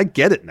 I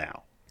get it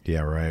now.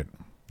 Yeah, right.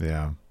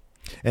 Yeah.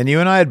 And you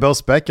and I had both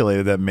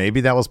speculated that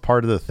maybe that was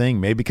part of the thing.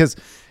 Maybe because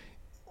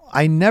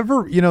I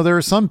never, you know, there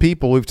are some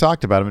people we've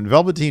talked about him, and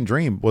Velveteen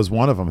Dream was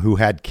one of them who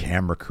had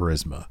camera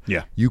charisma.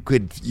 Yeah. You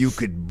could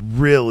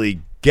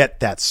really get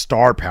that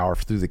star power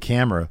through the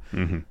camera.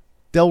 Mm-hmm.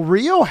 Del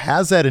Rio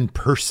has that in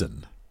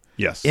person.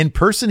 Yes. In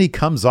person, he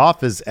comes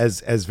off as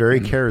very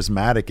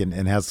charismatic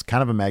and has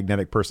kind of a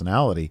magnetic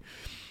personality.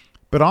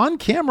 But on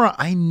camera,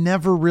 I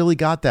never really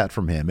got that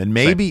from him. And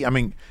maybe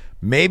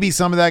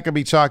some of that could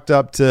be chalked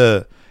up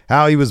to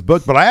how he was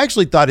booked. But I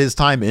actually thought his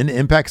time in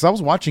Impact, because I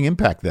was watching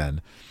Impact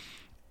then,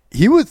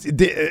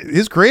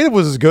 his creative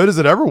was as good as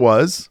it ever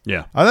was.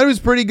 Yeah. I thought it was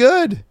pretty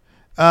good.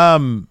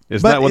 Isn't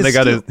that when they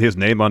got his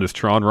name on his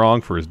Tron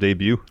wrong for his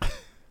debut?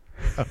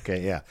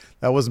 Okay, yeah.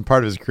 That wasn't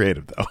part of his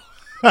creative, though.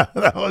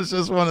 That was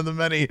just one of the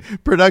many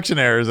production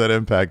errors that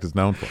Impact is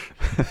known for.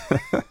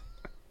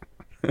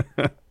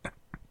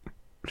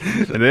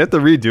 And they have to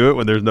redo it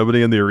when there's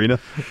nobody in the arena.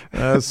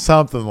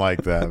 Something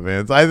like that,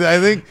 man.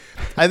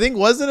 I think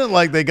wasn't it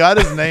like they got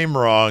his name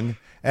wrong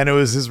and it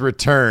was his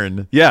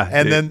return? Yeah,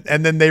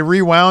 and then they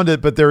rewound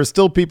it, but there were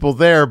still people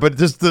there, but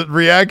just the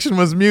reaction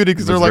was muted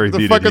because they're like, "What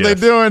the fuck are they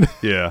doing?"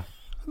 Yeah,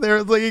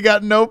 they're like, "You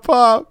got no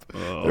pop."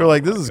 They're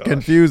like, "This is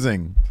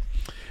confusing."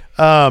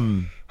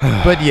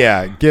 But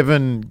yeah,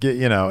 given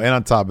you know, and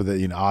on top of that,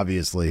 you know,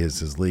 obviously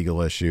his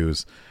legal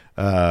issues,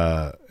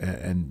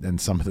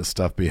 and some of the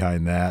stuff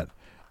behind that.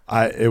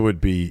 It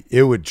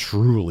would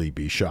truly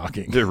be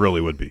shocking. It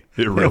really would be.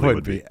 It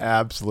would be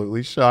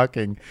absolutely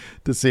shocking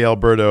to see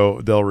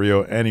Alberto Del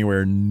Rio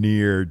anywhere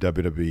near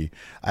WWE.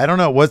 I don't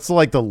know what's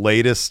like the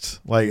latest.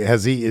 Like,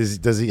 has he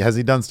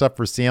done stuff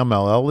for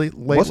CMLL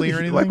lately or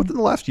anything? Like within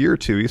the last year or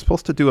two, he's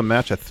supposed to do a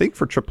match, I think,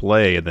 for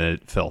AAA, and then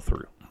it fell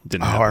through.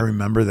 Didn't happen. I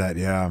remember that.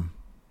 Yeah.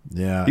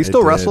 He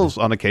still wrestles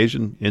on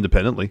occasion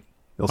independently.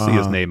 You'll see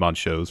his name on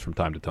shows from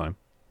time to time.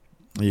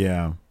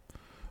 Yeah.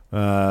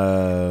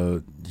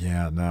 No.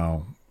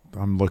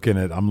 I'm looking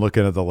at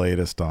the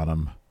latest on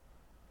him.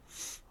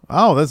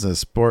 Oh, that's a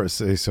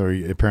sports. So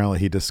apparently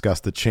he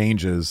discussed the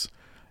changes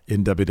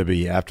in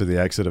WWE after the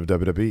exit of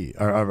WWE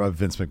or of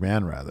Vince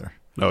McMahon, rather.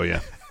 Oh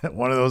yeah.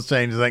 One of those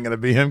changes ain't going to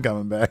be him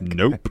coming back.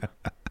 Nope.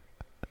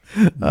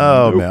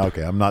 Oh man,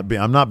 okay. I'm not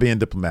being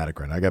diplomatic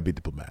right now. I got to be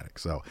diplomatic.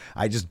 So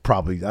I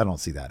don't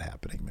see that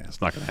happening, man. It's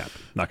not going to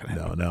happen. Not going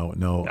to happen.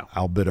 No.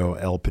 Alberto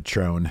El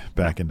Patron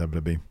back in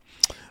WWE.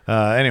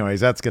 Anyways,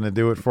 that's going to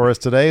do it for us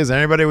today. Is there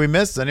anybody we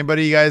missed?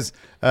 Anybody you guys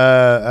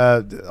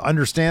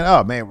understand?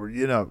 Oh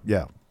man,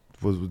 yeah.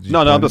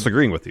 No, I'm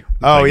disagreeing with you.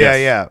 Oh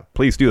yeah.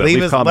 Please do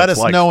that. Let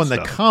us know in the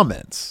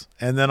comments,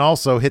 and then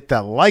also hit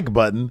that like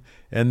button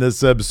and the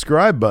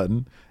subscribe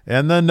button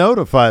and the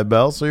notify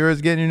bell so you're always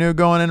getting your new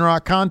Going In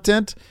Rock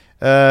content.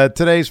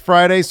 Today's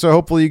Friday, so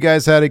hopefully you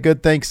guys had a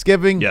good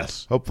Thanksgiving.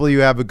 Yes. Hopefully you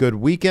have a good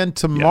weekend.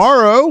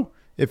 Tomorrow,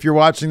 if you're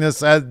watching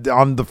this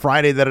on the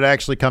Friday that it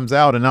actually comes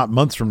out and not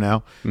months from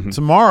now,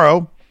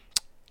 tomorrow,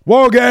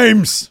 War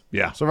Games.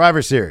 Yeah.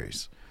 Survivor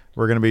Series.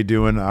 We're going to be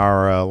doing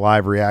our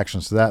live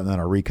reactions to that and then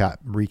our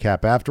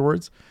recap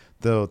afterwards.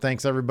 So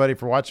thanks, everybody,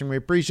 for watching. We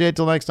appreciate it.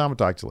 Till next time, we'll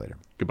talk to you later.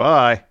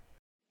 Goodbye.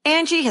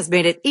 Angie has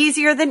made it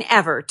easier than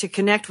ever to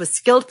connect with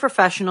skilled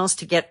professionals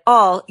to get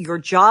all your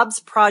jobs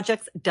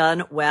projects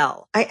done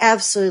well. I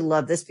absolutely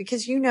love this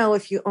because, you know,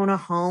 if you own a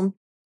home,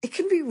 it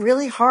can be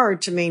really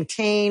hard to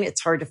maintain.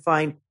 It's hard to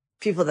find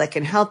people that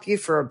can help you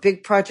for a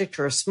big project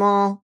or a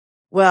small.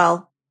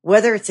 Well,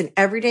 Whether it's in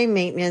everyday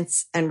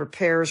maintenance and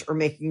repairs or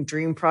making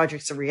dream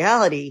projects a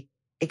reality,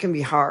 it can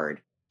be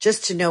hard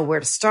just to know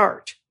where to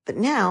start. But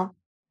now,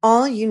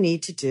 all you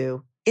need to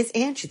do is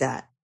Angie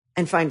that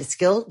and find a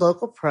skilled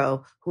local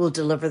pro who will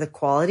deliver the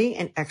quality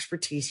and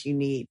expertise you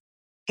need.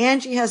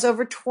 Angie has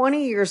over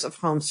 20 years of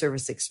home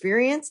service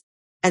experience,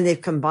 and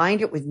they've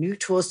combined it with new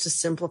tools to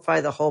simplify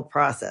the whole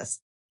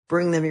process.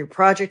 Bring them your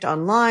project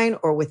online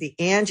or with the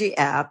Angie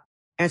app.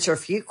 Answer a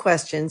few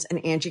questions,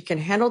 and Angie can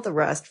handle the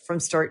rest from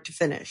start to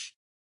finish.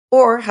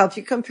 Or help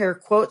you compare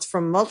quotes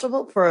from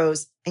multiple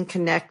pros and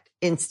connect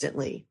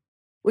instantly.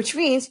 Which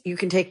means you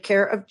can take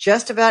care of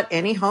just about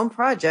any home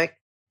project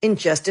in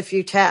just a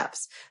few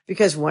taps.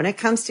 Because when it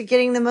comes to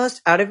getting the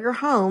most out of your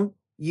home,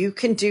 you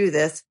can do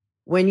this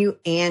when you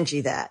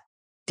Angie that.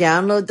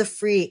 Download the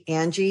free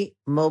Angie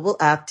mobile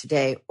app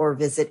today or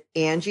visit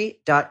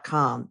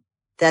Angie.com.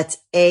 That's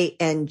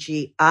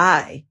ANGI.com.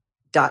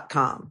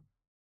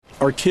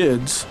 Our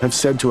kids have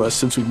said to us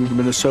since we moved to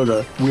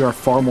Minnesota, we are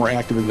far more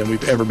active than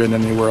we've ever been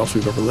anywhere else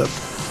we've ever lived.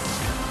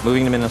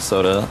 Moving to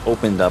Minnesota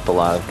opened up a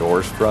lot of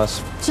doors for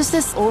us. Just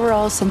this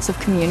overall sense of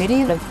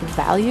community, the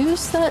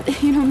values that,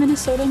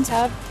 Minnesotans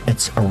have.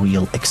 It's a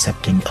real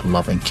accepting,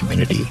 loving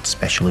community,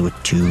 especially with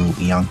 2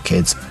 young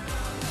kids.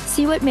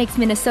 See what makes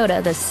Minnesota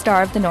the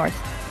star of the North.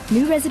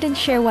 New residents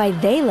share why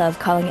they love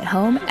calling it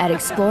home at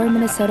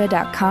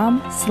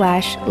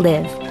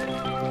exploreminnesota.com/live.